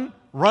 woman,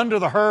 run to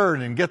the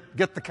herd and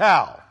get the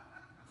cow.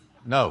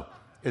 No,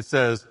 it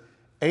says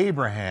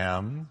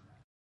Abraham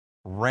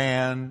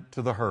ran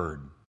to the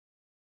herd,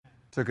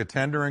 took a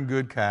tender and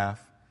good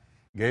calf,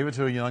 gave it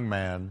to a young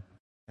man,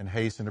 and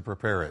hastened to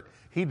prepare it.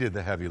 He did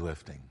the heavy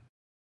lifting.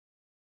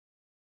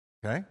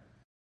 Okay?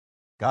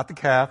 Got the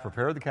calf,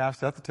 prepared the calf,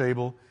 set the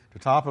table. To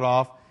top it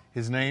off,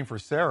 his name for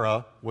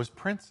Sarah was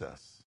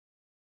Princess.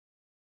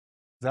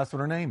 That's what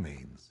her name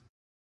means.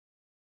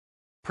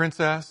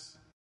 Princess,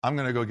 I'm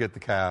going to go get the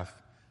calf.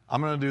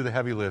 I'm going to do the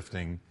heavy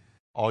lifting.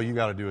 All you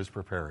got to do is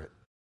prepare it.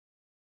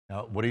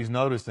 Now, what he's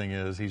noticing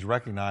is he's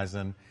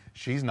recognizing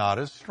she's not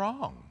as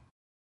strong.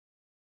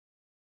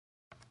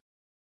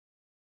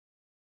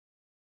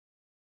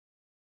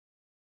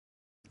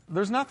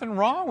 There's nothing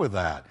wrong with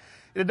that.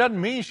 It doesn't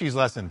mean she's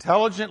less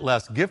intelligent,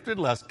 less gifted,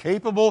 less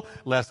capable,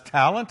 less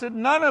talented.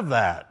 None of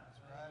that.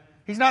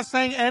 He's not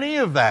saying any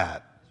of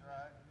that.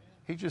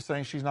 He's just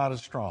saying she's not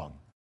as strong.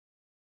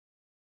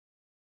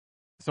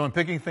 So in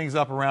picking things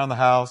up around the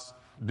house,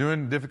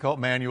 doing difficult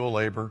manual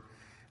labor,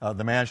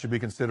 the man should be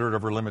considerate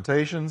of her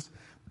limitations.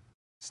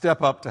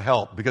 Step up to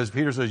help, because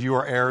Peter says you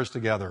are heirs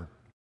together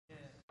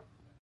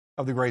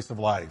of the grace of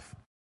life.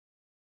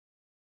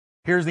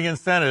 Here's the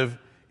incentive.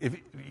 If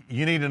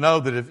you need to know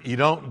that if you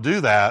don't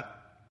do that,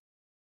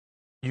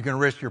 you can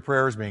risk your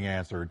prayers being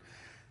answered.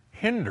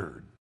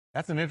 Hindered.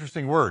 That's an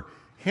interesting word.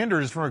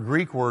 Hindered is from a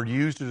Greek word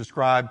used to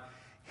describe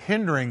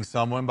hindering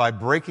someone by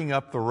breaking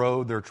up the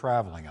road they're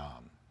traveling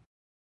on.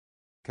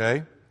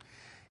 Okay?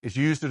 It's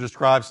used to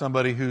describe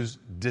somebody who's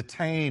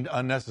detained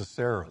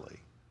unnecessarily.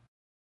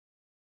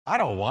 I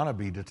don't want to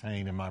be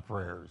detained in my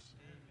prayers.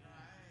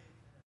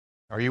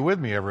 Are you with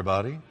me,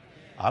 everybody?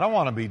 I don't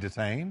want to be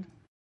detained.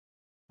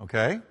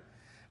 Okay?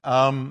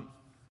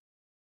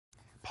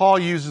 Paul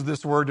uses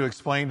this word to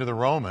explain to the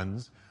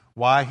Romans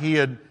why he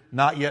had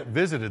not yet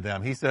visited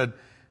them. He said,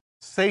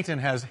 Satan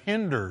has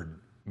hindered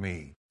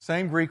me.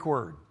 Same Greek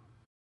word.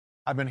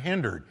 I've been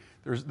hindered.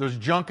 There's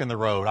junk in the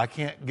road. I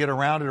can't get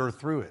around it or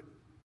through it.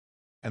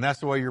 And that's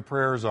the way your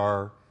prayers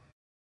are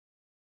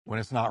when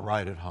it's not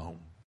right at home.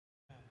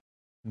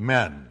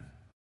 Men.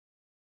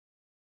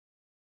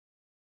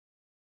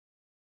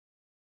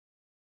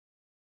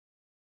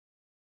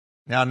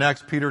 Now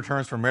next, Peter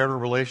turns from marital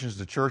relations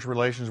to church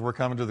relations. We're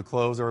coming to the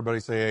close. Everybody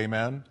say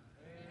amen. Amen.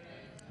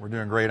 We're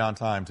doing great on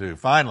time too.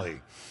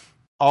 Finally,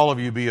 all of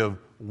you be of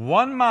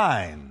one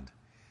mind,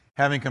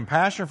 having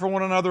compassion for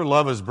one another,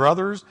 love as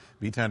brothers,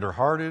 be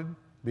tenderhearted,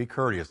 be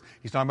courteous.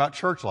 He's talking about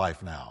church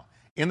life now.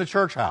 In the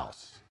church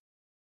house,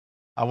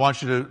 I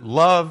want you to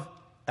love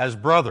as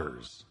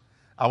brothers.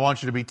 I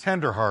want you to be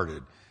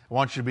tenderhearted. I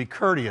want you to be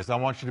courteous. I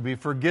want you to be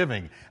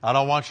forgiving. I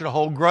don't want you to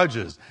hold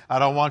grudges. I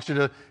don't want you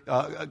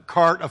to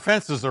cart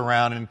offenses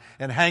around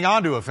and hang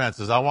on to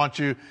offenses. I want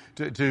you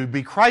to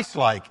be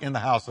Christ-like in the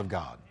house of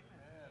God.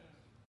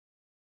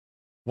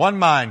 One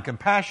mind,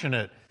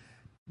 compassionate.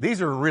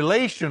 These are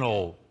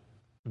relational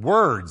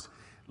words.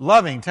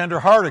 Loving,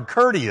 tenderhearted,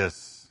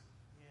 courteous.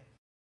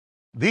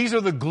 These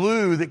are the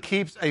glue that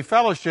keeps a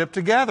fellowship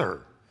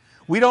together.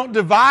 We don't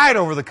divide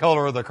over the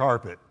color of the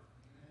carpet.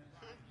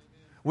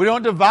 We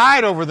don't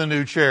divide over the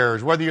new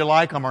chairs, whether you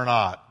like them or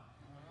not.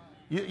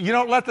 You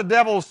don't let the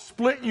devil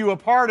split you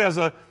apart as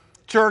a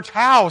church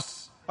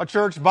house, a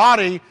church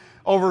body,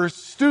 over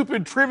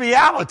stupid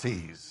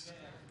trivialities.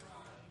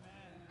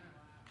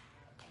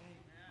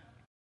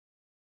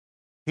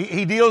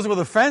 He deals with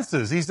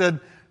offenses. He said,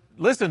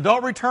 listen,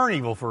 don't return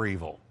evil for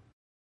evil.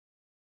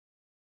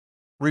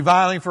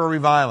 Reviling for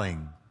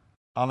reviling.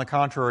 On the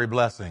contrary,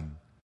 blessing.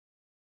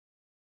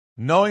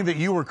 Knowing that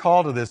you were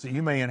called to this, that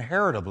you may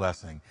inherit a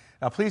blessing.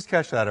 Now, please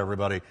catch that,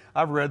 everybody.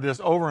 I've read this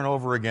over and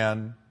over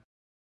again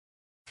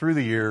through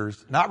the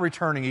years. Not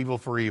returning evil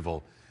for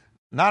evil.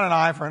 Not an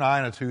eye for an eye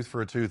and a tooth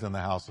for a tooth in the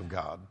house of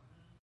God.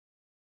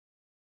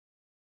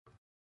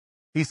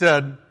 He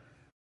said,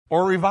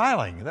 or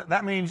reviling.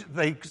 That means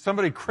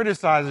somebody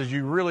criticizes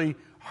you really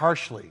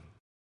harshly.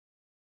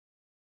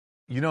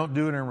 You don't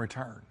do it in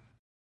return.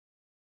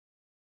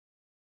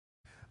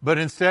 But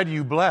instead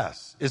you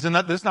bless. Isn't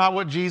this not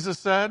what Jesus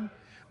said?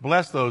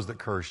 Bless those that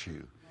curse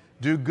you.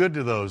 Do good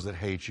to those that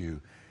hate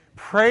you.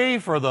 Pray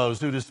for those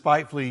who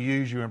despitefully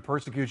use you and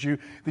persecute you,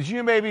 that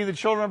you may be the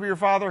children of your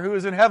Father who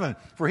is in heaven.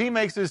 For he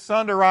makes his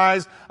sun to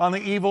rise on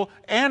the evil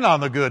and on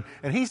the good,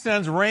 and he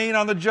sends rain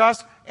on the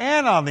just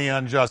and on the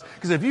unjust.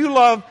 Because if you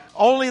love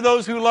only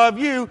those who love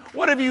you,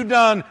 what have you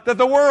done that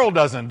the world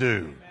doesn't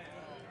do?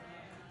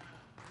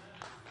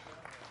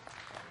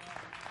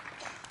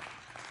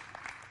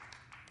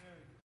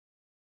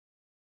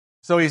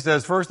 So he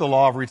says, first, the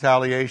law of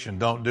retaliation.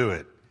 Don't do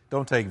it.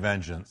 Don't take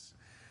vengeance.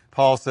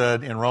 Paul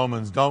said in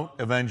Romans, don't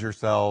avenge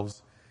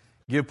yourselves.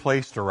 Give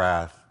place to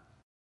wrath,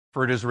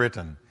 for it is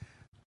written.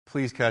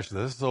 Please catch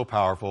this. This is so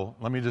powerful.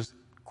 Let me just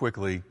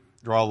quickly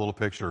draw a little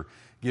picture.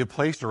 Give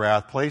place to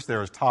wrath. Place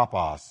there is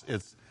topos.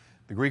 It's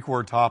the Greek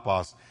word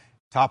topos.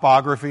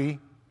 Topography,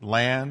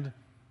 land.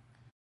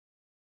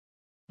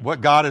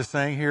 What God is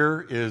saying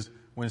here is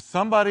when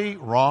somebody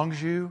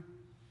wrongs you,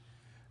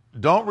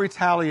 don't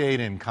retaliate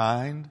in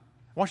kind.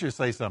 I want you to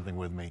say something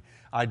with me.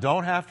 I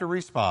don't have to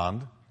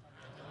respond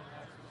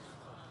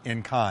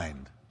in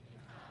kind.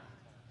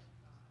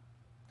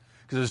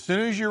 Because as soon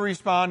as you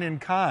respond in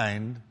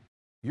kind,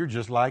 you're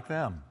just like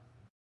them.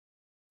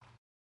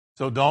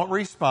 So don't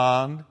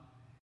respond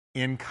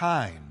in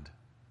kind.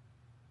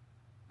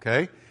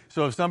 Okay?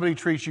 So if somebody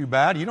treats you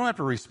bad, you don't have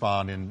to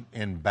respond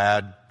in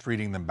bad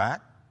treating them back.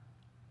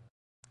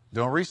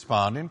 Don't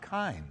respond in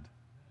kind.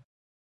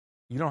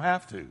 You don't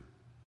have to.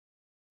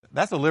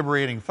 That's a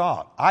liberating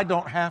thought. I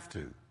don't have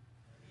to.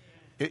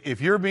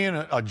 If you're being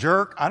a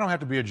jerk, I don't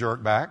have to be a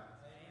jerk back.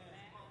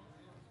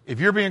 If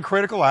you're being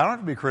critical, I don't have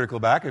to be critical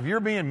back. If you're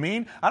being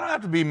mean, I don't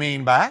have to be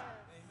mean back.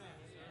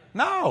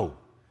 No.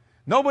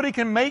 Nobody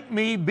can make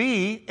me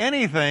be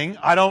anything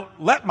I don't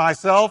let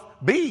myself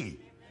be.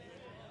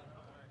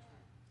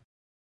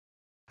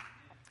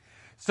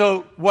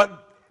 So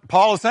what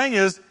Paul is saying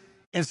is,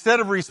 instead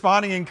of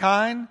responding in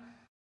kind,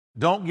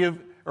 don't give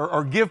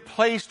or give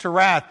place to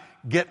wrath.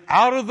 Get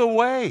out of the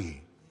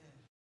way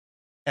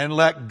and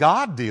let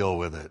God deal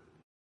with it.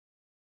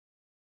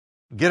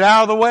 Get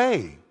out of the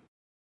way.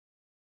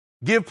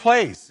 Give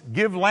place,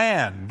 give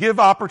land, give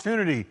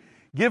opportunity,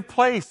 give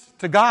place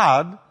to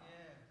God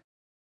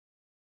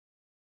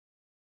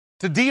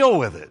to deal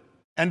with it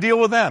and deal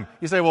with them.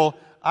 You say, well,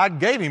 I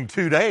gave him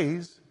 2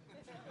 days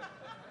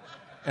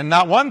and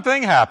not one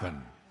thing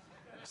happened.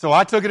 So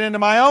I took it into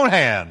my own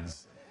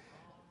hands.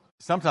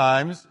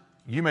 Sometimes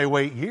you may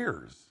wait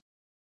years.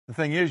 The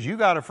thing is, you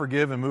got to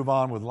forgive and move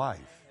on with life.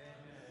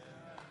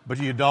 But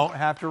you don't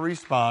have to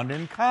respond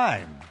in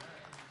kind.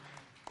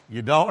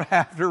 You don't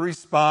have to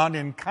respond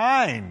in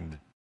kind.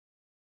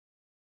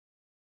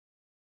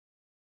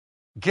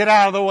 Get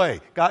out of the way.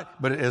 God,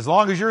 but as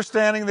long as you're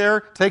standing there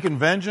taking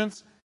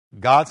vengeance,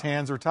 God's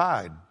hands are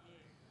tied.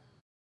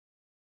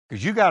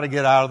 Because you got to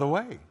get out of the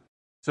way.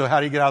 So how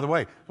do you get out of the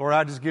way? Lord,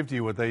 I just give to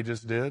you what they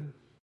just did.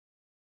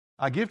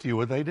 I give to you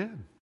what they did.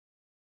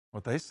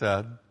 What they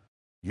said.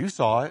 You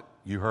saw it.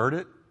 You heard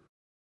it.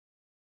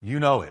 You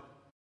know it.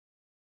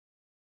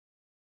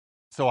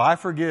 So I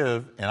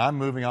forgive and I'm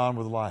moving on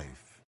with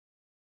life.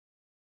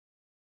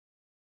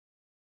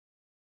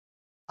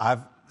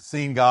 I've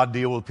seen God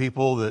deal with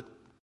people that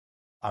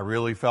I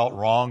really felt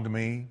wronged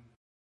me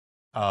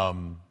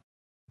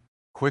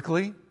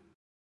quickly,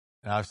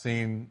 and I've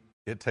seen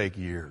it take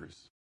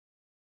years.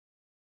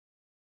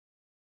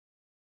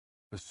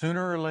 But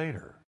sooner or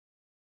later,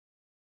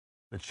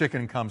 the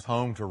chicken comes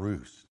home to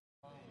roost.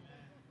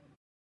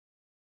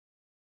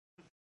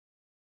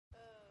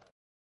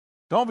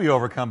 Don't be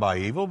overcome by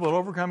evil, but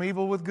overcome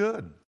evil with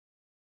good.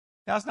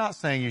 Now, it's not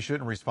saying you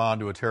shouldn't respond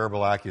to a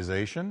terrible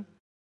accusation.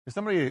 If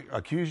somebody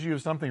accuses you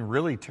of something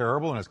really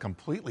terrible and it's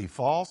completely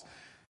false,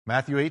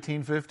 Matthew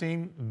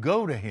 18:15,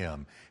 go to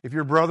him. If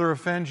your brother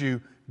offends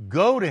you,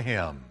 go to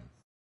him.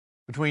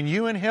 Between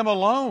you and him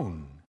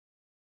alone.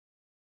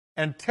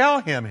 And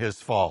tell him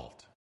his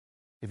fault.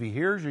 If he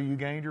hears you, you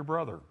gained your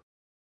brother.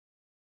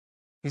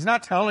 He's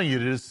not telling you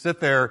to just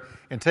sit there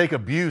and take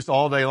abuse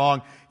all day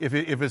long if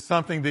it's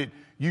something that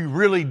you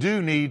really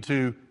do need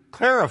to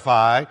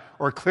clarify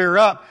or clear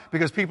up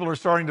because people are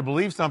starting to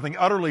believe something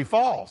utterly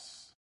false.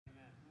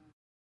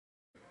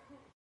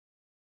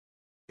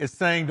 It's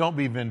saying don't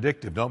be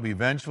vindictive, don't be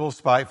vengeful,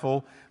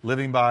 spiteful,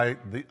 living by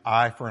the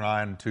eye for an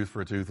eye and tooth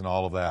for a tooth and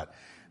all of that.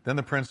 Then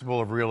the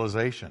principle of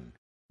realization,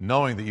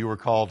 knowing that you were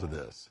called to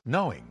this.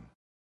 Knowing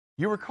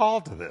you were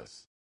called to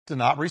this, to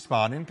not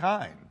respond in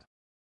kind.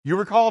 You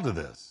were called to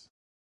this.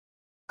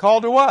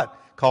 Called to what?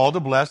 Called to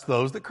bless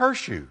those that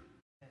curse you.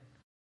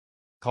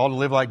 Called to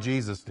live like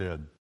Jesus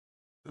did.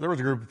 There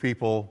was a group of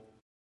people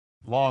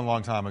long,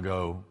 long time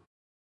ago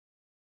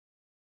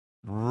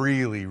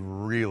really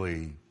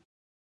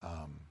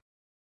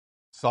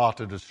sought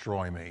to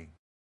destroy me.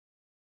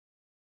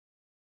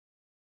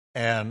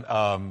 And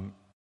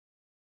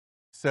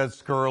said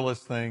scurrilous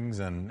things,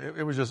 and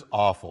it was just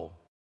awful.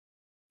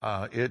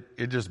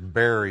 It just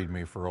buried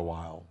me for a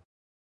while.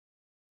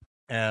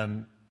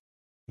 And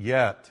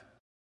yet,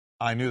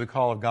 I knew the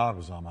call of God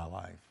was on my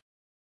life.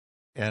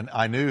 And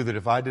I knew that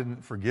if I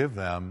didn't forgive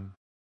them,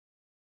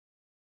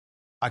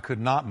 I could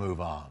not move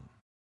on.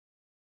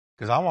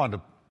 Because I wanted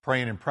to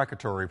praying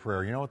imprecatory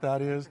prayer. You know what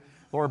that is?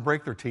 Lord,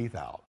 break their teeth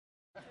out.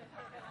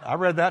 I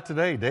read that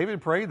today.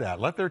 David prayed that.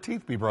 Let their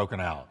teeth be broken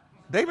out.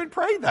 David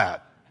prayed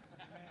that.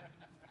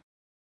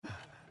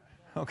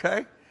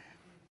 Okay?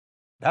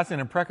 That's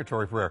an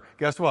imprecatory prayer.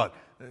 Guess what?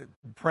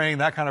 Praying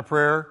that kind of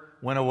prayer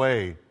went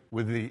away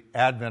with the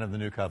advent of the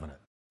new covenant.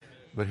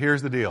 But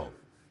here's the deal.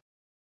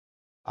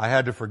 I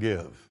had to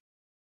forgive.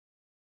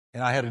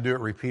 And I had to do it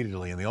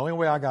repeatedly. And the only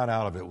way I got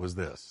out of it was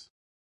this.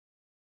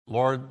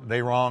 Lord,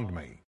 they wronged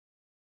me.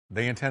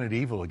 They intended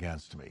evil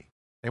against me.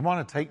 They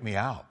want to take me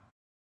out.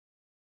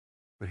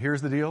 But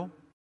here's the deal.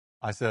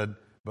 I said,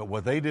 but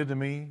what they did to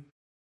me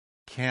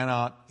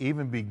cannot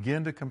even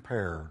begin to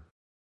compare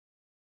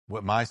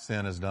what my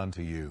sin has done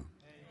to you.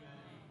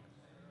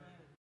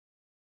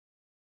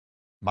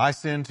 My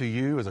sin to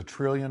you is $1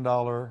 trillion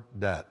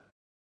debt.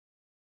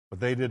 What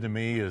they did to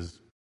me is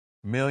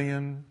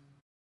million,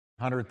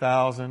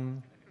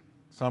 100,000,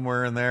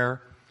 somewhere in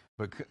there.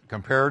 But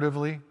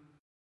comparatively,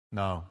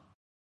 no.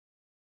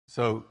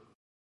 So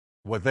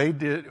what they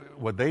did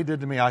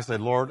to me, I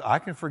said, Lord, I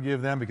can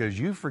forgive them because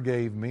you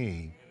forgave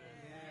me.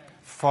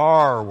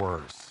 Far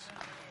worse.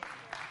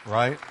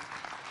 Right?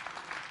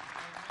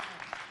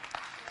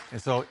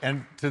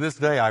 And to this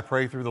day, I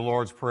pray through the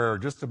Lord's Prayer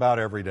just about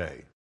every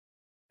day.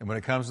 And when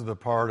it comes to the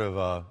part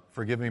of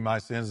forgive me my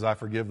sins as I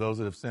forgive those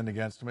that have sinned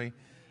against me,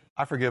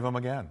 I forgive them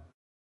again.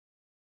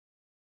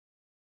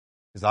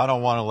 Because I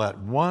don't want to let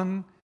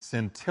one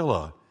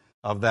scintilla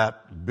of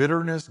that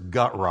bitterness,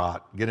 gut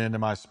rot get into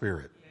my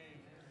spirit.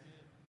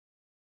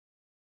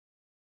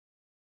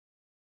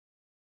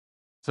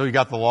 So you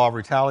got the law of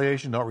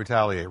retaliation, don't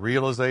retaliate.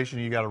 Realization,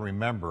 you got to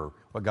remember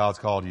what God's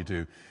called you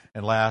to.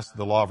 And last,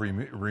 the law of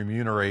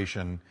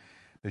remuneration,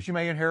 that you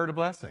may inherit a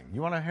blessing.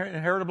 You want to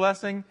inherit a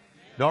blessing?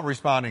 Don't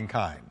respond in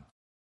kind.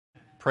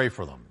 Pray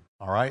for them,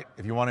 all right,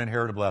 if you want to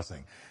inherit a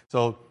blessing.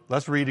 So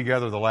let's read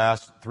together the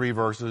last 3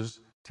 verses,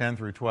 10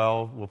 through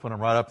 12. We'll put them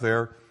right up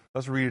there.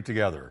 Let's read it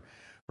together.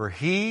 For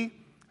he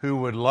who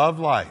would love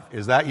life,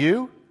 is that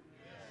you?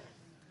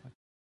 Yes.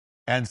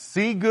 And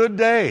see good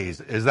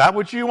days, is that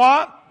what you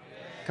want?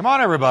 Yes. Come on,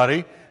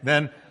 everybody.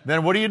 Then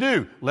what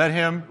do? Let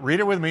him, read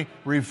it with me,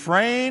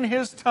 refrain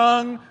his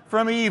tongue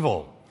from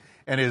evil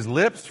and his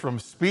lips from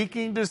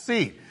speaking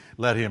deceit.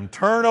 Let him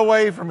turn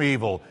away from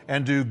evil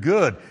and do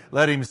good.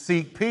 Let him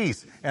seek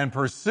peace and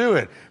pursue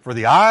it. For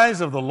the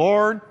eyes of the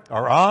Lord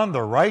are on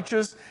the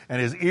righteous,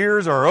 and his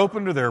ears are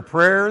open to their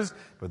prayers.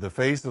 But the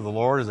face of the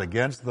Lord is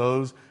against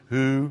those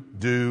who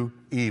do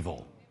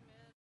evil.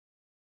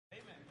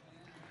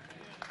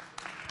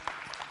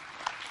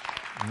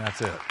 And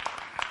that's it.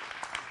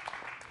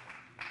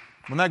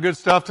 Wasn't that good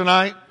stuff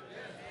tonight?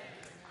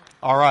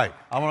 All right.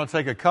 I want to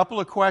take a couple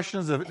of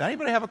questions.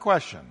 Anybody have a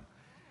question?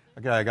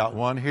 Okay, I got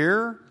one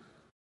here.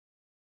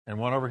 And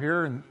one over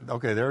here, and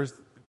okay, there's a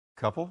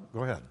couple.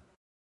 Go ahead.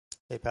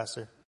 Hey,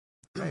 Pastor.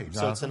 Hey,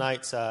 Jonathan. So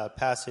tonight's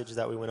passage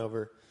that we went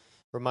over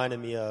reminded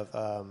me of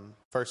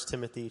 1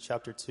 Timothy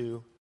chapter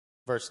 2,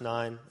 verse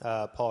 9.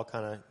 Paul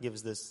kind of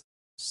gives this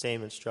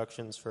same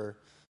instructions for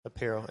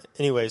apparel.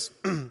 Anyways,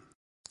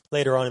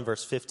 later on in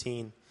verse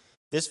 15,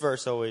 this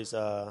verse always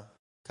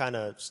kind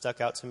of stuck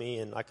out to me,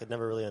 and I could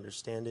never really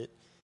understand it.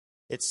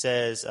 It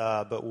says,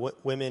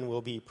 "But women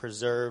will be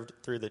preserved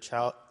through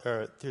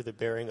the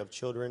bearing of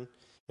children,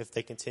 if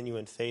they continue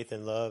in faith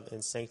and love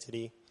and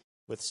sanctity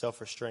with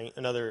self-restraint."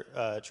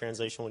 Another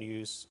translation will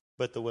use,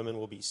 "But the women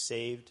will be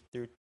saved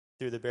through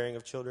the bearing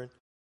of children."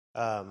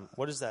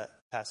 What does that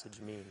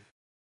passage mean?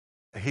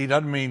 He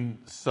doesn't mean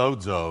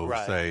sozo,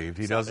 right. Saved.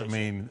 He doesn't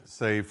mean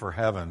saved for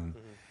heaven.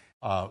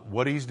 Mm-hmm.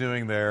 What he's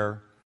doing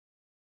there,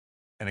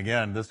 and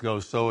again, this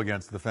goes so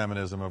against the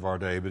feminism of our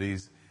day, but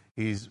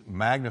he's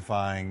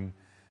magnifying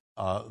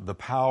the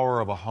power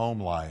of a home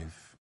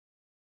life.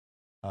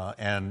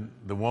 And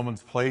the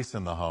woman's place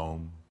in the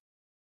home,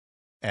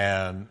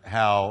 and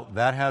how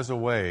that has a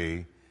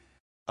way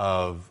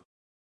of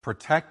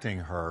protecting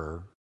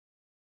her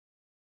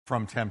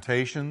from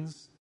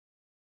temptations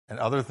and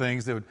other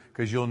things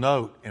because you'll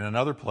note in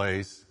another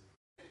place,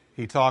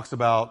 he talks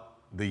about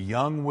the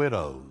young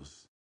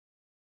widows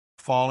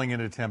falling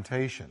into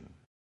temptation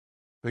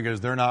because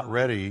they're not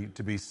ready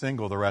to be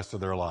single the rest of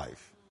their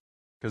life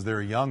because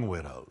they're young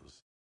widows.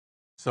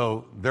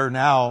 So they're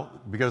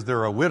now, because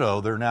they're a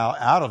widow, they're now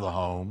out of the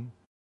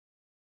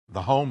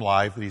home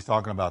life that he's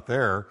talking about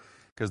there,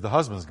 because the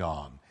husband's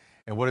gone.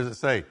 And what does it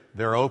say?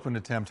 They're open to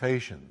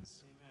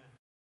temptations. Amen.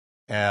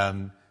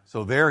 And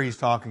so there he's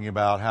talking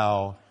about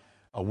how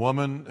a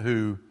woman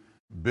who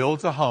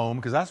builds a home,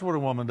 because that's what a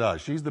woman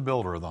does. She's the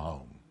builder of the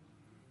home.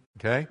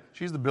 Okay?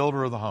 She's the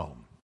builder of the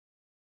home.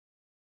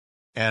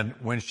 And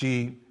when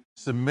she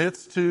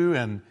submits to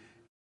and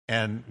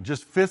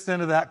just fits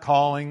into that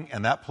calling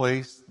and that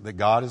place that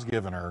God has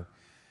given her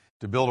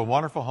to build a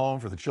wonderful home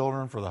for the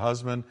children, for the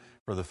husband,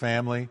 for the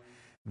family,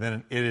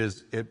 then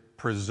it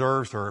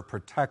preserves her, it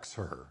protects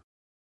her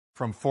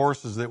from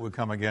forces that would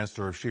come against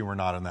her if she were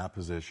not in that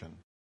position.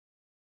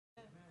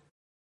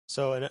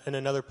 So in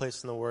another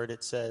place in the Word,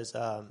 it says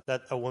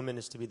that a woman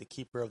is to be the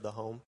keeper of the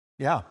home.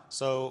 Yeah.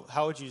 So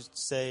how would you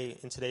say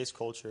in today's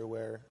culture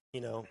where,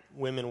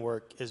 women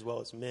work as well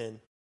as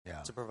men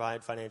to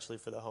provide financially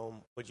for the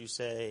home, would you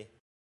say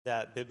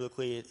that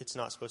biblically it's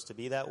not supposed to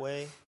be that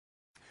way?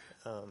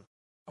 Well,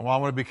 I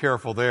want to be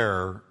careful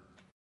there.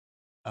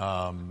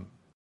 I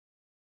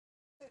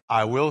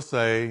will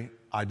say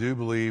I do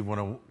believe when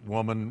a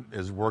woman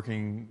is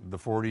working the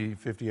 40,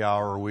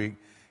 50-hour a week,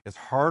 it's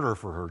harder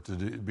for her to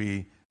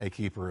be a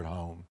keeper at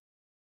home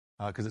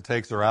because it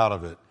takes her out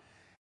of it.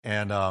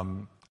 And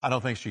I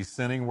don't think she's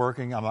sinning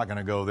working. I'm not going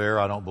to go there.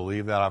 I don't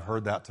believe that. I've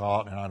heard that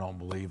taught, and I don't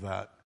believe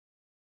that.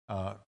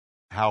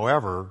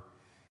 However,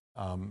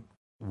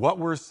 what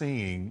we're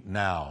seeing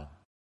now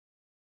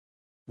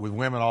with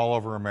women all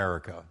over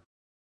America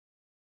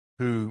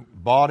who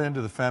bought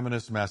into the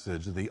feminist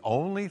message, the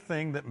only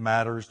thing that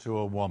matters to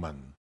a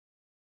woman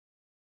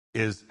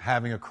is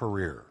having a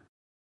career.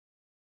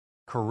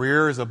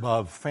 Career is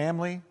above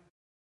family,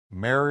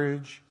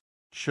 marriage,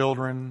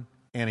 children,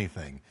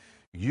 anything.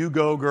 You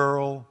go,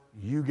 girl,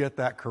 you get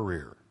that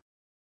career.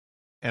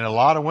 And a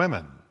lot of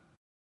women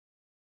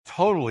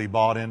totally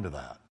bought into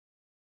that.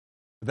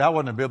 But that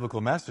wasn't a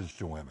biblical message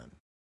to women.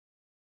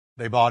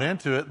 They bought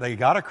into it, they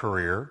got a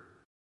career,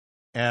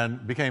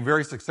 and became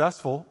very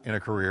successful in a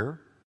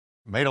career,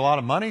 made a lot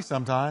of money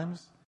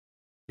sometimes,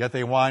 yet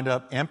they wind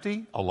up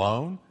empty,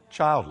 alone,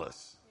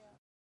 childless.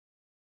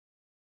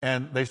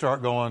 And they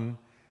start going,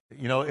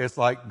 it's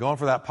like going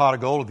for that pot of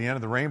gold at the end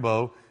of the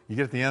rainbow. You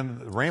get at the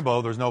end of the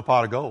rainbow, there's no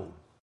pot of gold.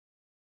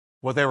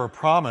 What they were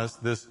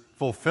promised, this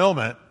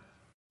fulfillment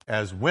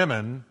as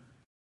women,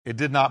 it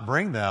did not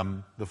bring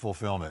them the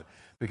fulfillment.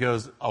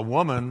 Because a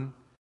woman,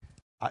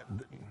 I'll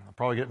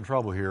probably get in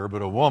trouble here,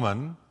 but a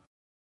woman,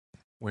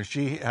 when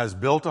she has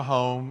built a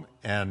home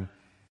and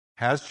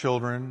has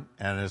children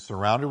and is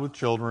surrounded with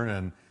children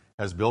and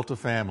has built a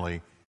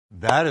family,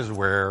 that is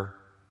where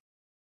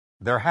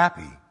they're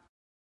happy.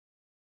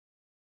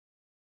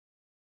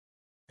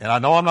 And I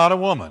know I'm not a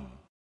woman,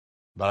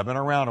 but I've been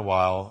around a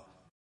while.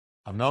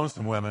 I've known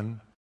some women.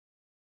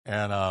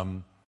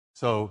 And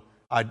so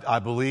I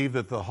believe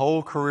that the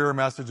whole career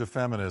message of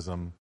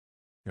feminism,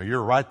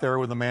 you're right there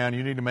with the man.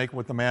 You need to make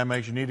what the man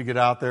makes. You need to get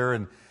out there,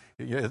 and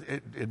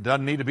it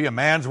doesn't need to be a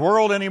man's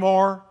world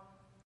anymore.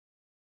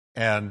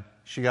 And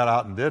she got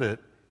out and did it.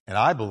 And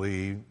I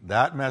believe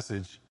that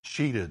message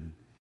cheated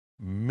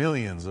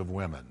millions of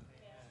women.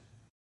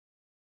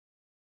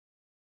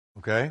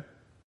 Okay?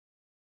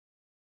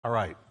 All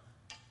right.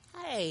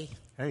 Hey.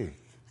 Hey.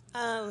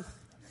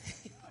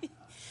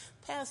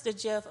 Pastor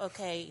Jeff,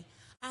 okay,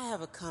 I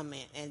have a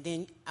comment, and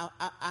then I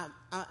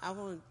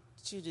want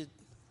you to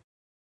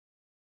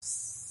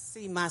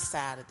see my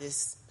side of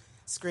this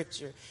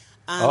scripture.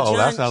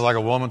 That sounds like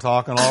a woman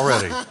talking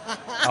already.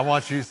 I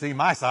want you to see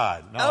my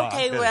side. No,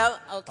 okay, right,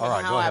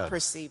 how I ahead.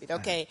 perceive it.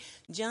 Okay,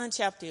 John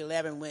chapter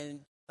 11, when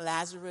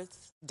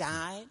Lazarus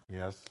died.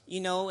 Yes.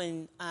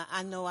 And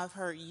I know I've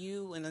heard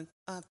you and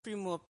a few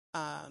more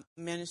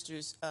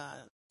ministers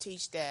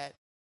teach that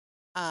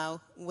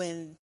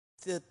when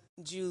the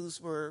Jews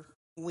were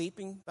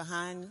weeping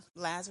behind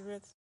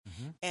Lazarus,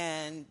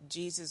 and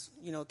Jesus,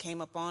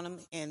 came upon them,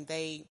 and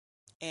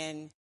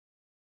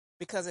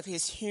because of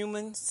his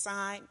human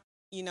side,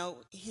 he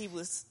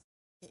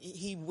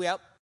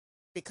wept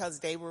because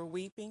they were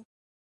weeping,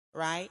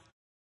 right?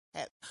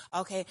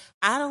 Okay,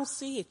 I don't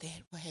see it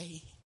that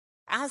way.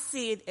 I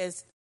see it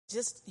as,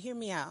 just hear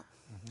me out,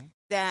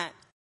 that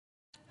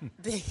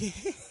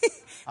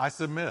I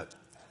submit.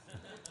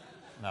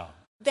 No.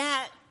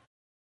 That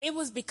it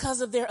was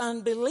because of their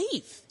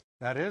unbelief.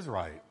 That is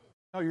right.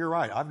 No, you're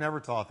right. I've never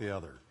taught the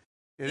other.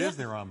 It is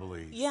their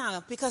unbelief.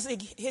 Yeah, because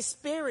his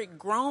spirit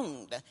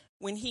groaned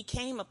when he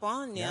came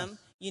upon them,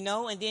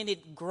 and then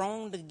it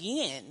groaned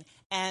again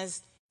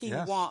as he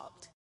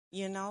walked,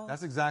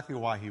 That's exactly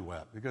why he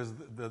wept, because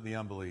the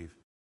unbelief.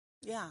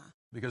 Yeah.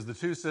 Because the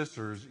two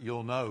sisters,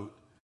 you'll note,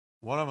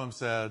 one of them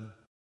said,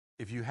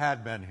 if you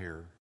had been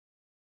here.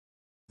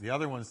 The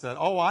other one said,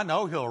 I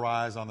know he'll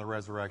rise on the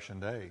resurrection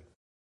day.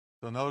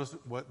 So notice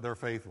what their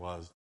faith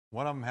was.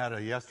 One of them had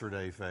a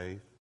yesterday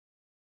faith.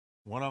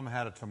 One of them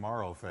had a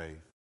tomorrow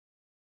faith.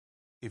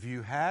 If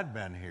you had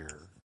been here,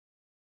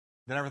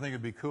 then everything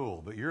would be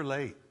cool. But you're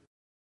late.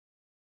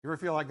 You ever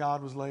feel like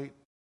God was late?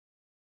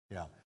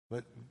 Yeah.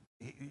 But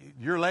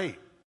you're late.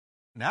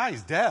 Now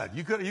he's dead.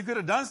 You could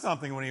have done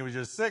something when he was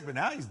just sick, but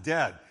now he's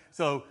dead.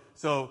 So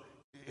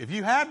if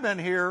you had been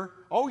here,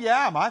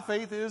 my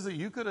faith is that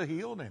you could have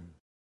healed him.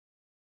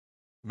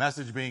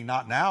 Message being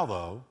not now,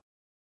 though.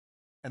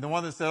 And the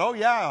one that said,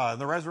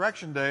 the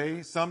resurrection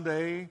day,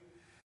 someday.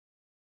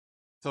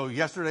 So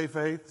yesterday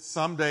faith,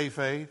 someday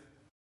faith.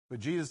 But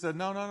Jesus said,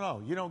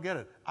 no, you don't get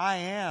it. I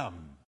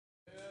am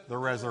the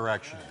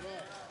resurrection.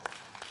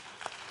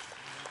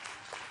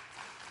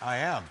 I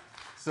am.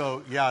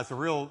 So, it's a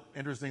real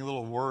interesting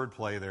little word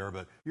play there,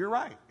 but you're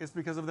right. It's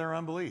because of their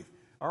unbelief.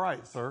 All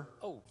right, sir.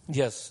 Oh,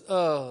 yes.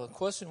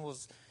 Question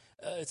was,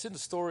 it's in the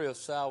story of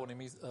Saul when he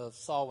meets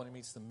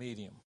the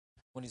medium,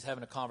 when he's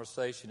having a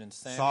conversation in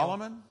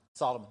Samuel.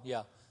 Solomon,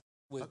 yeah,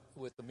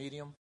 with the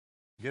medium.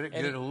 Get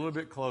it a little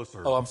bit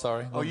closer. Oh, I'm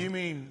sorry. Oh, you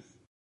mean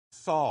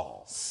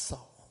Saul.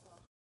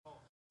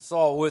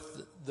 Saul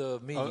with the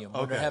medium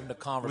when they're okay. having a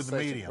conversation.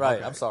 With the medium. Right,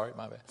 Okay. I'm sorry,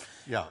 my bad.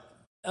 Yeah.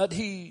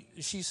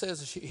 She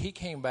says he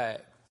came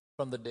back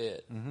from the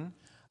dead. Mm-hmm.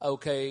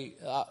 Okay,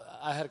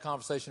 I had a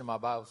conversation in my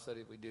Bible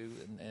study we do,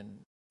 and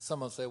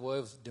someone said, well,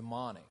 it was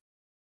demonic.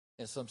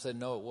 And some said,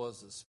 no, it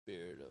was the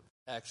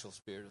actual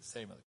spirit of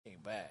Samuel that came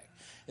back.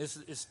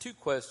 It's two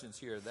questions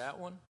here, that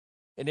one.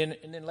 And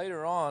then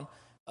later on,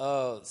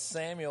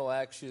 Samuel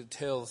actually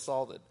tells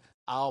Saul that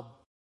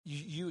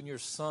you and your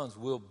sons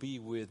will be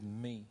with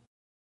me.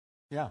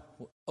 Yeah.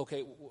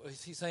 Okay,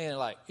 is he saying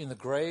like in the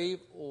grave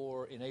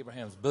or in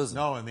Abraham's bosom?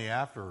 No, in the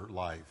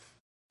afterlife.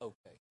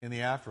 Okay. In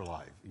the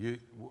afterlife.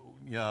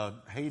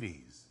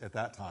 Hades at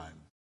that time.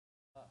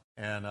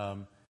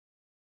 And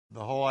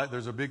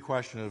there's a big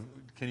question of,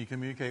 can you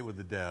communicate with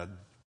the dead?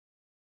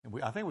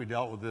 And I think we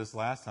dealt with this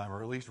last time,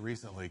 or at least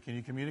recently. Can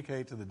you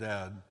communicate to the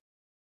dead?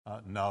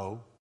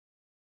 No.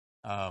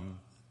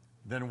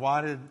 Then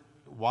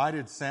why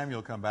did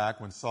Samuel come back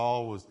when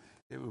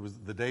it was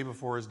the day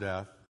before his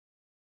death,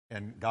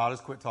 and God has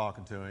quit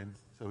talking to him,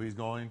 so he's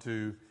going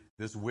to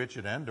this witch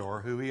at Endor,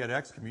 who he had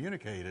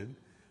excommunicated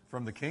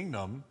from the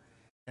kingdom,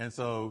 and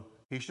so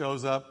he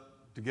shows up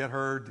to get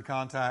her to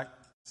contact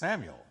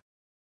Samuel.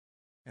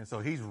 And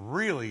so he's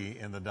really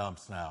in the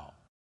dumps now.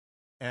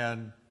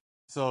 And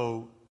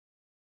so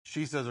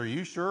she says, are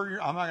you sure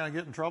I'm not going to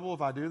get in trouble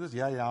if I do this?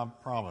 Yeah, I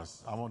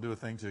promise. I won't do a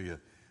thing to you.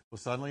 Well,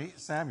 suddenly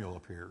Samuel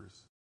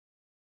appears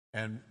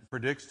and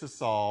predicts to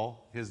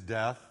Saul his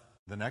death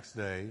the next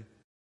day,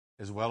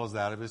 as well as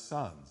that of his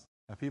sons.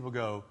 Now people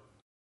go,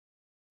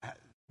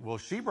 well,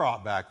 she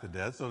brought back the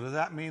dead, so does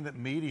that mean that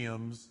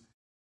mediums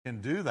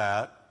can do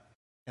that?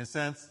 And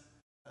since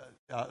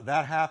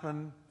that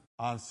happened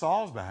on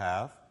Saul's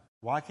behalf,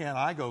 why can't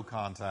I go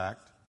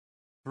contact,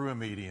 through a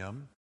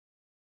medium,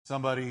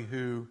 somebody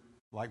who,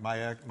 like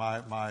my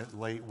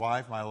late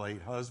wife, my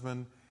late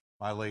husband,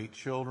 my late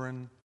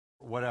children,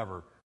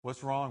 whatever?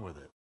 What's wrong with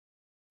it?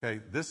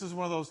 Okay, this is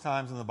one of those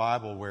times in the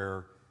Bible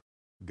where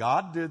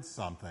God did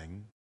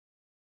something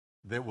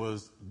that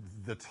was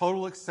the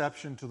total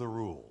exception to the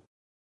rule.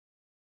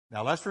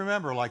 Now let's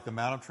remember, like the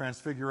Mount of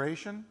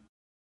Transfiguration,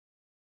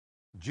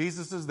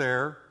 Jesus is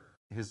there,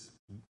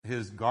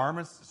 his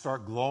garments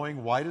start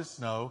glowing white as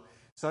snow.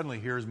 Suddenly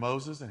here's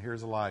Moses and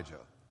here's Elijah.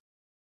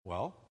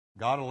 Well,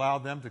 God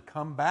allowed them to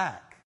come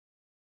back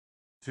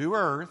to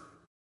earth.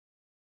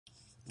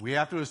 We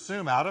have to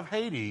assume out of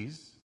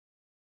Hades,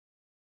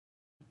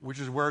 which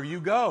is where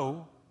you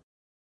go.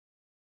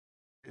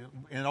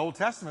 In Old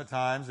Testament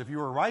times, if you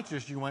were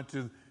righteous, you went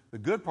to the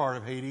good part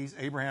of Hades,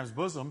 Abraham's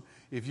bosom.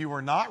 If you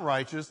were not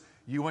righteous,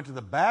 you went to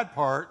the bad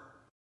part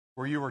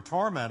where you were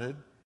tormented.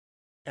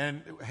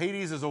 And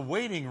Hades is a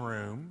waiting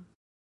room,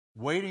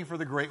 waiting for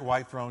the great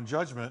white throne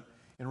judgment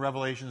in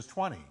Revelations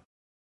 20.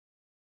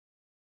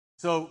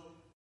 So,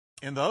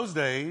 in those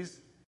days,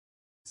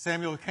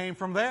 Samuel came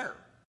from there.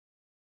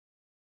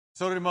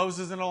 So did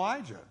Moses and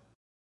Elijah.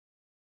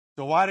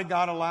 So why did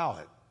God allow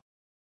it?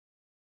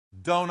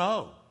 Don't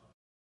know.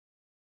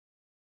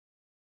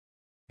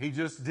 He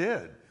just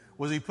did.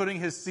 Was he putting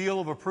his seal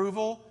of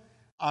approval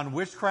on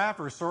witchcraft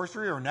or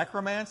sorcery or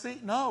necromancy?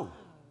 No.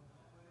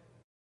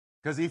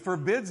 Because he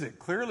forbids it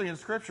clearly in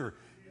Scripture.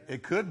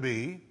 It could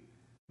be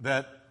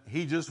that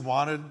he just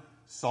wanted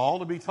Saul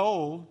to be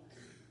told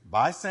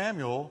by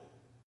Samuel,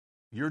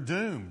 you're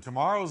doomed.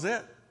 Tomorrow's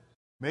it.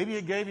 Maybe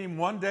it gave him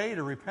one day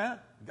to repent.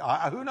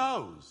 Who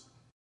knows?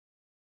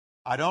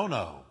 I don't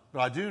know. But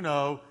I do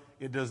know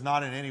it does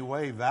not in any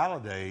way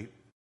validate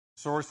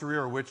sorcery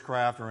or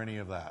witchcraft or any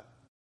of that.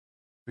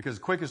 Because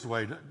the quickest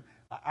way,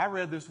 I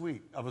read this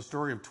week of a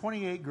story of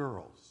 28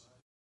 girls.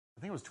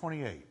 I think it was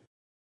 28.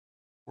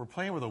 Were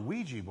playing with a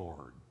Ouija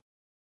board.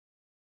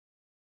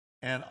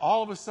 And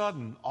all of a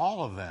sudden,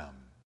 all of them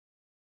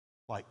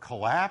like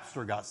collapsed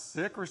or got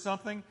sick or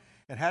something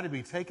and had to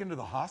be taken to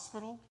the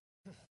hospital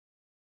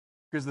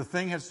because the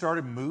thing had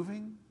started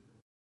moving.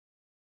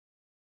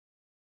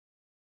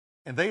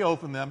 And they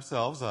opened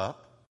themselves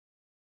up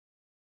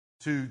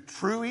to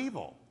true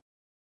evil.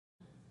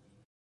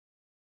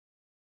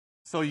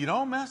 So you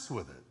don't mess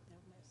with it.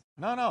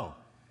 No.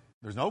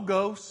 There's no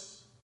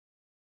ghosts.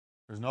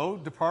 There's no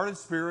departed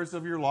spirits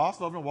of your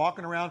lost loved one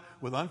walking around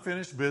with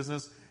unfinished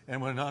business.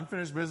 And when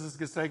unfinished business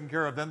gets taken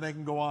care of, then they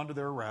can go on to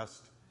their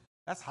rest.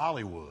 That's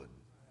Hollywood.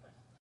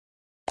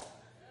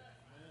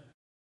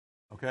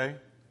 Okay?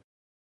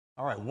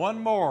 All right, one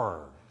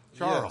more.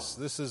 Charles. Yes,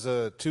 this is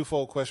a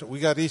twofold question. We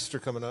got Easter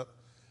coming up,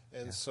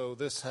 and so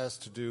this has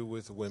to do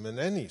with women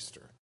and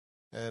Easter.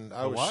 And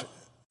I was what?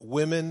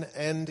 Women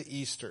and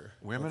Easter.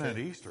 Women and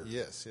Easter?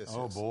 Yes.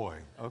 Oh, boy.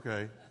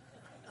 Okay.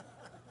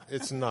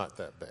 It's not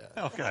that bad.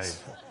 Okay.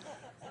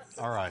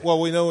 All right. Well,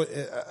 we know,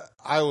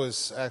 I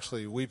was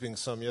actually weeping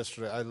some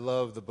yesterday. I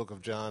love the book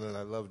of John, and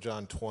I love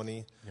John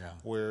 20,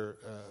 where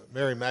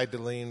Mary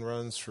Magdalene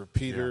runs for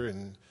Peter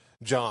and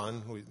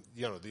John,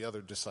 the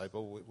other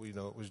disciple. We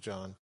know it was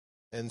John.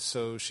 And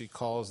so she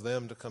calls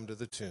them to come to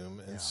the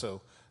tomb. And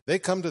so they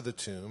come to the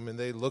tomb and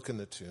they look in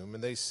the tomb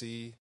and they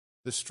see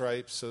the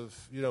stripes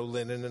of,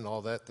 linen and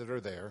all that are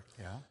there.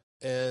 Yeah.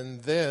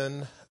 And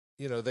then,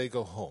 they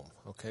go home,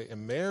 okay?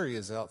 And Mary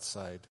is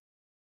outside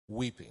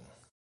weeping.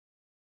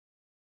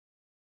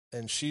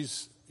 And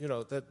she's,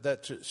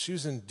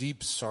 she's in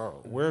deep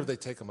sorrow. Where have they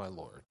taken my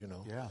Lord,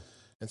 Yeah.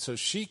 And so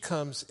she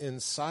comes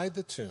inside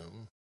the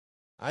tomb.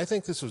 I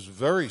think this was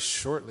very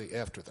shortly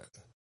after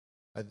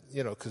that.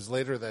 Because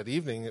later that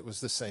evening, it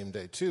was the same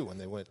day, too, when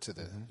they went to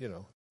the,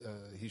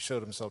 he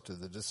showed himself to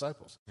the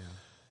disciples. Yeah.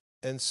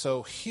 And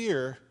so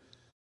here,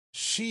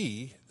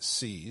 she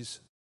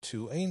sees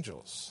two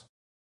angels.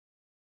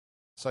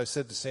 So I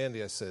said to Sandy,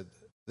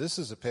 this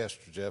is a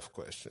Pastor Jeff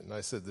question. And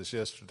I said this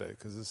yesterday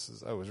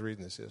because I was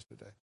reading this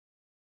yesterday.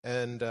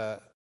 And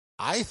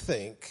I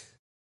think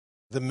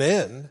the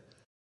men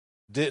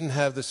didn't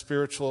have the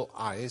spiritual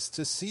eyes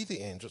to see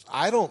the angels.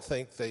 I don't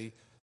think they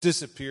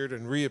disappeared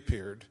and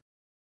reappeared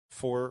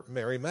for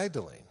Mary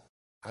Magdalene.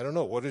 I don't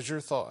know. What is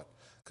your thought?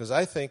 Because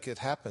I think it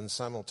happened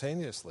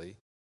simultaneously,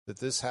 that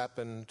this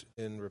happened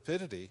in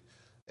rapidity.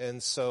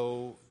 And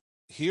so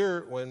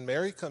here, when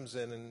Mary comes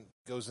in and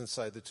goes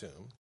inside the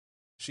tomb,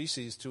 she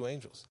sees two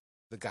angels.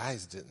 The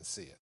guys didn't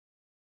see it.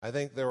 I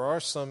think there are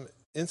some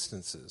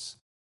instances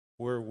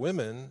where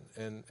women,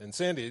 and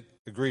Sandy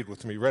agreed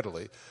with me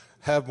readily,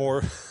 have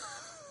more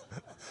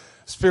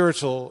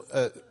spiritual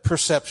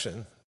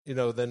perception,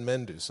 than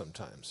men do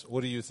sometimes.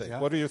 What do you think? Yeah.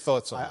 What are your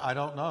thoughts on that? I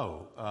don't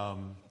know.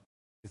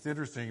 It's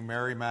interesting.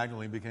 Mary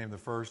Magdalene became the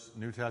first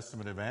New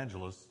Testament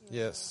evangelist.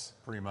 Yes.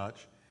 Pretty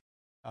much.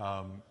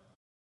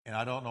 And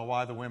I don't know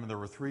why there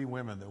were 3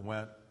 women that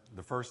went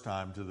the first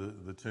time to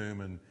the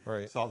tomb and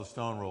saw the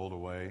stone rolled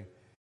away.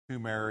 2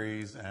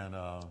 Marys and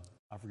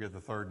I forget the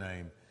third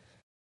name.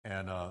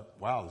 And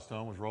wow, the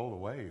stone was rolled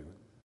away.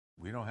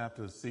 We don't have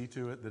to see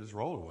to it that it's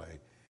rolled away.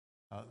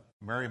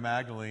 Mary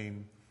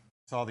Magdalene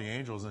saw the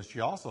angels, and she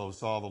also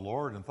saw the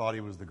Lord and thought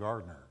he was the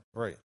gardener.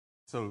 Right.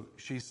 So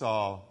she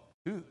saw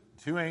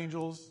two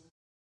angels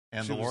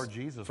and the Lord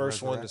Jesus.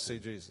 First one to see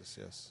Jesus,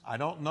 yes. I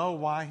don't know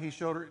why he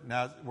showed her.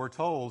 Now, we're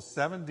told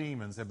 7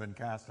 demons have been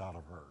cast out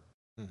of her.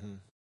 Mm-hmm.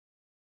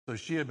 So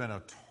she had been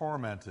a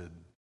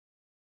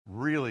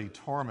really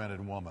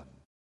tormented woman.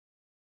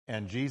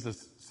 And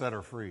Jesus set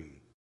her free.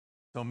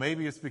 So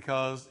maybe it's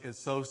because it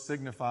so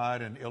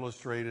signified and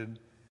illustrated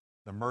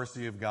the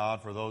mercy of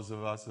God for those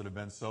of us that have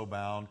been so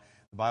bound.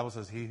 The Bible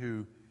says, he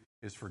who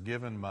is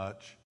forgiven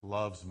much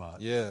loves much.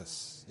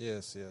 Yes.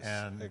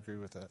 And I agree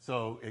with that.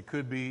 So it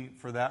could be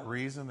for that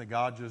reason that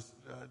God just,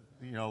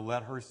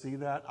 let her see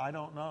that. I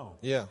don't know.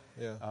 Yeah.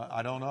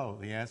 I don't know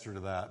the answer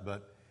to that,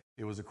 but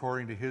it was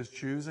according to his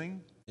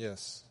choosing.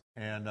 Yes.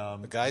 And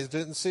the guys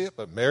didn't see it,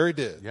 but Mary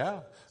did. Yeah.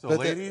 So but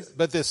ladies.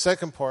 But the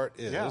second part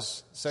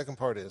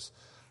is,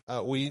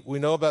 we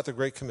know about the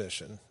Great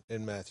Commission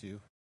in Matthew,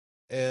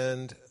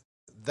 and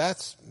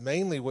that's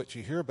mainly what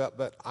you hear about.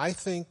 But I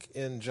think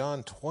in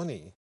John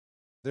 20,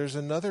 there's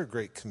another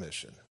Great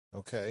Commission,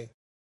 okay?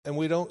 And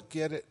we don't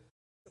get it,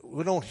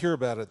 we don't hear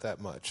about it that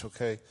much,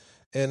 okay?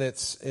 And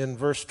it's in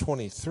verse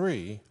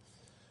 23,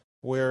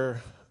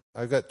 where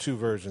I've got 2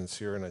 versions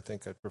here, and I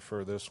think I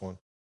prefer this one.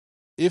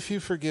 If you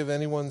forgive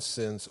anyone's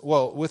sins,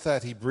 well, with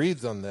that he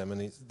breathed on them,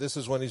 and this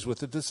is when he's with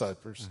the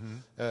disciples.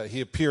 Mm-hmm. He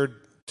appeared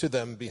to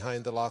them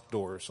behind the locked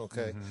doors,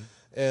 okay?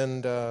 Mm-hmm.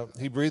 And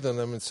he breathed on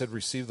them and said,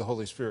 receive the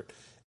Holy Spirit.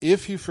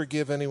 If you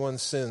forgive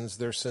anyone's sins,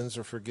 their sins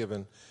are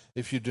forgiven.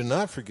 If you do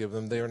not forgive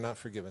them, they are not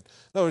forgiven.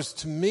 In other words,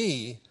 to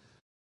me,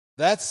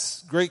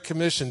 that's Great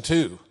Commission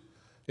too.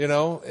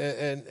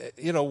 And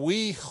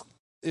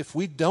if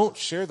we don't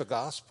share the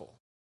gospel,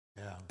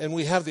 and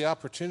we have the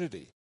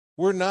opportunity,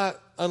 we're not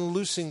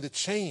unloosing the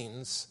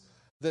chains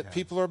that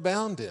people are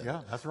bound in.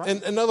 Yeah, that's right.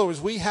 And in other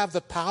words, we have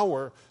the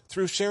power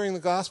through sharing the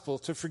gospel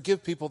to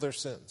forgive people their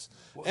sins.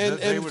 Well,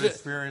 they would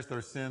experience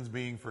their sins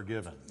being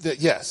forgiven.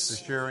 Yes. The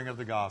sharing of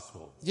the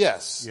gospel.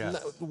 Yes.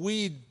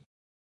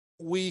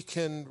 We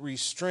can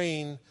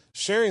restrain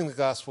sharing the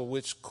gospel,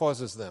 which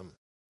causes them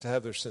to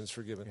have their sins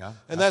forgiven. Yeah,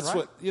 and that's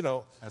right.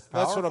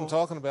 That's what I'm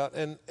talking about.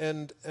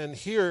 And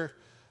here,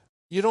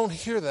 you don't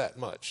hear that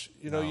much.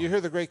 You hear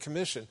the Great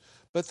Commission,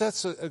 but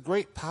that's a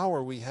great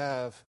power we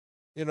have,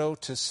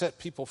 to set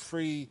people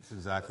free. That's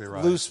exactly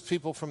right. Loose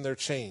people from their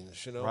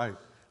chains, Right.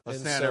 Let's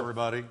stand,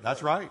 everybody.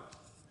 That's right.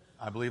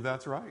 I believe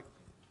that's right.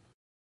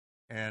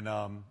 And,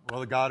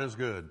 God is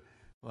good.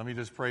 Let me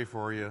just pray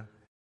for you.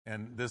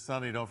 And this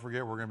Sunday, don't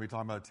forget, we're going to be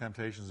talking about the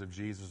temptations of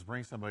Jesus.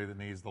 Bring somebody that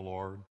needs the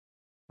Lord.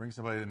 Bring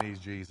somebody that needs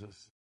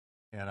Jesus.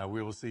 And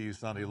we will see you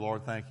Sunday.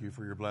 Lord, thank you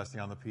for your blessing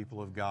on the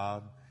people of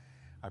God.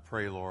 I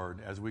pray, Lord,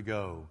 as we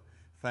go,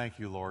 thank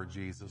you, Lord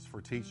Jesus,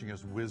 for teaching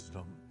us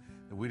wisdom,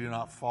 that we do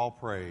not fall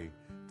prey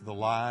to the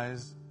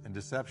lies and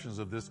deceptions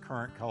of this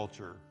current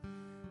culture,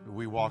 but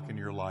we walk in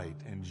your light.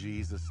 In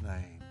Jesus'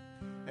 name,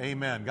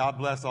 amen. God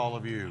bless all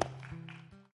of you.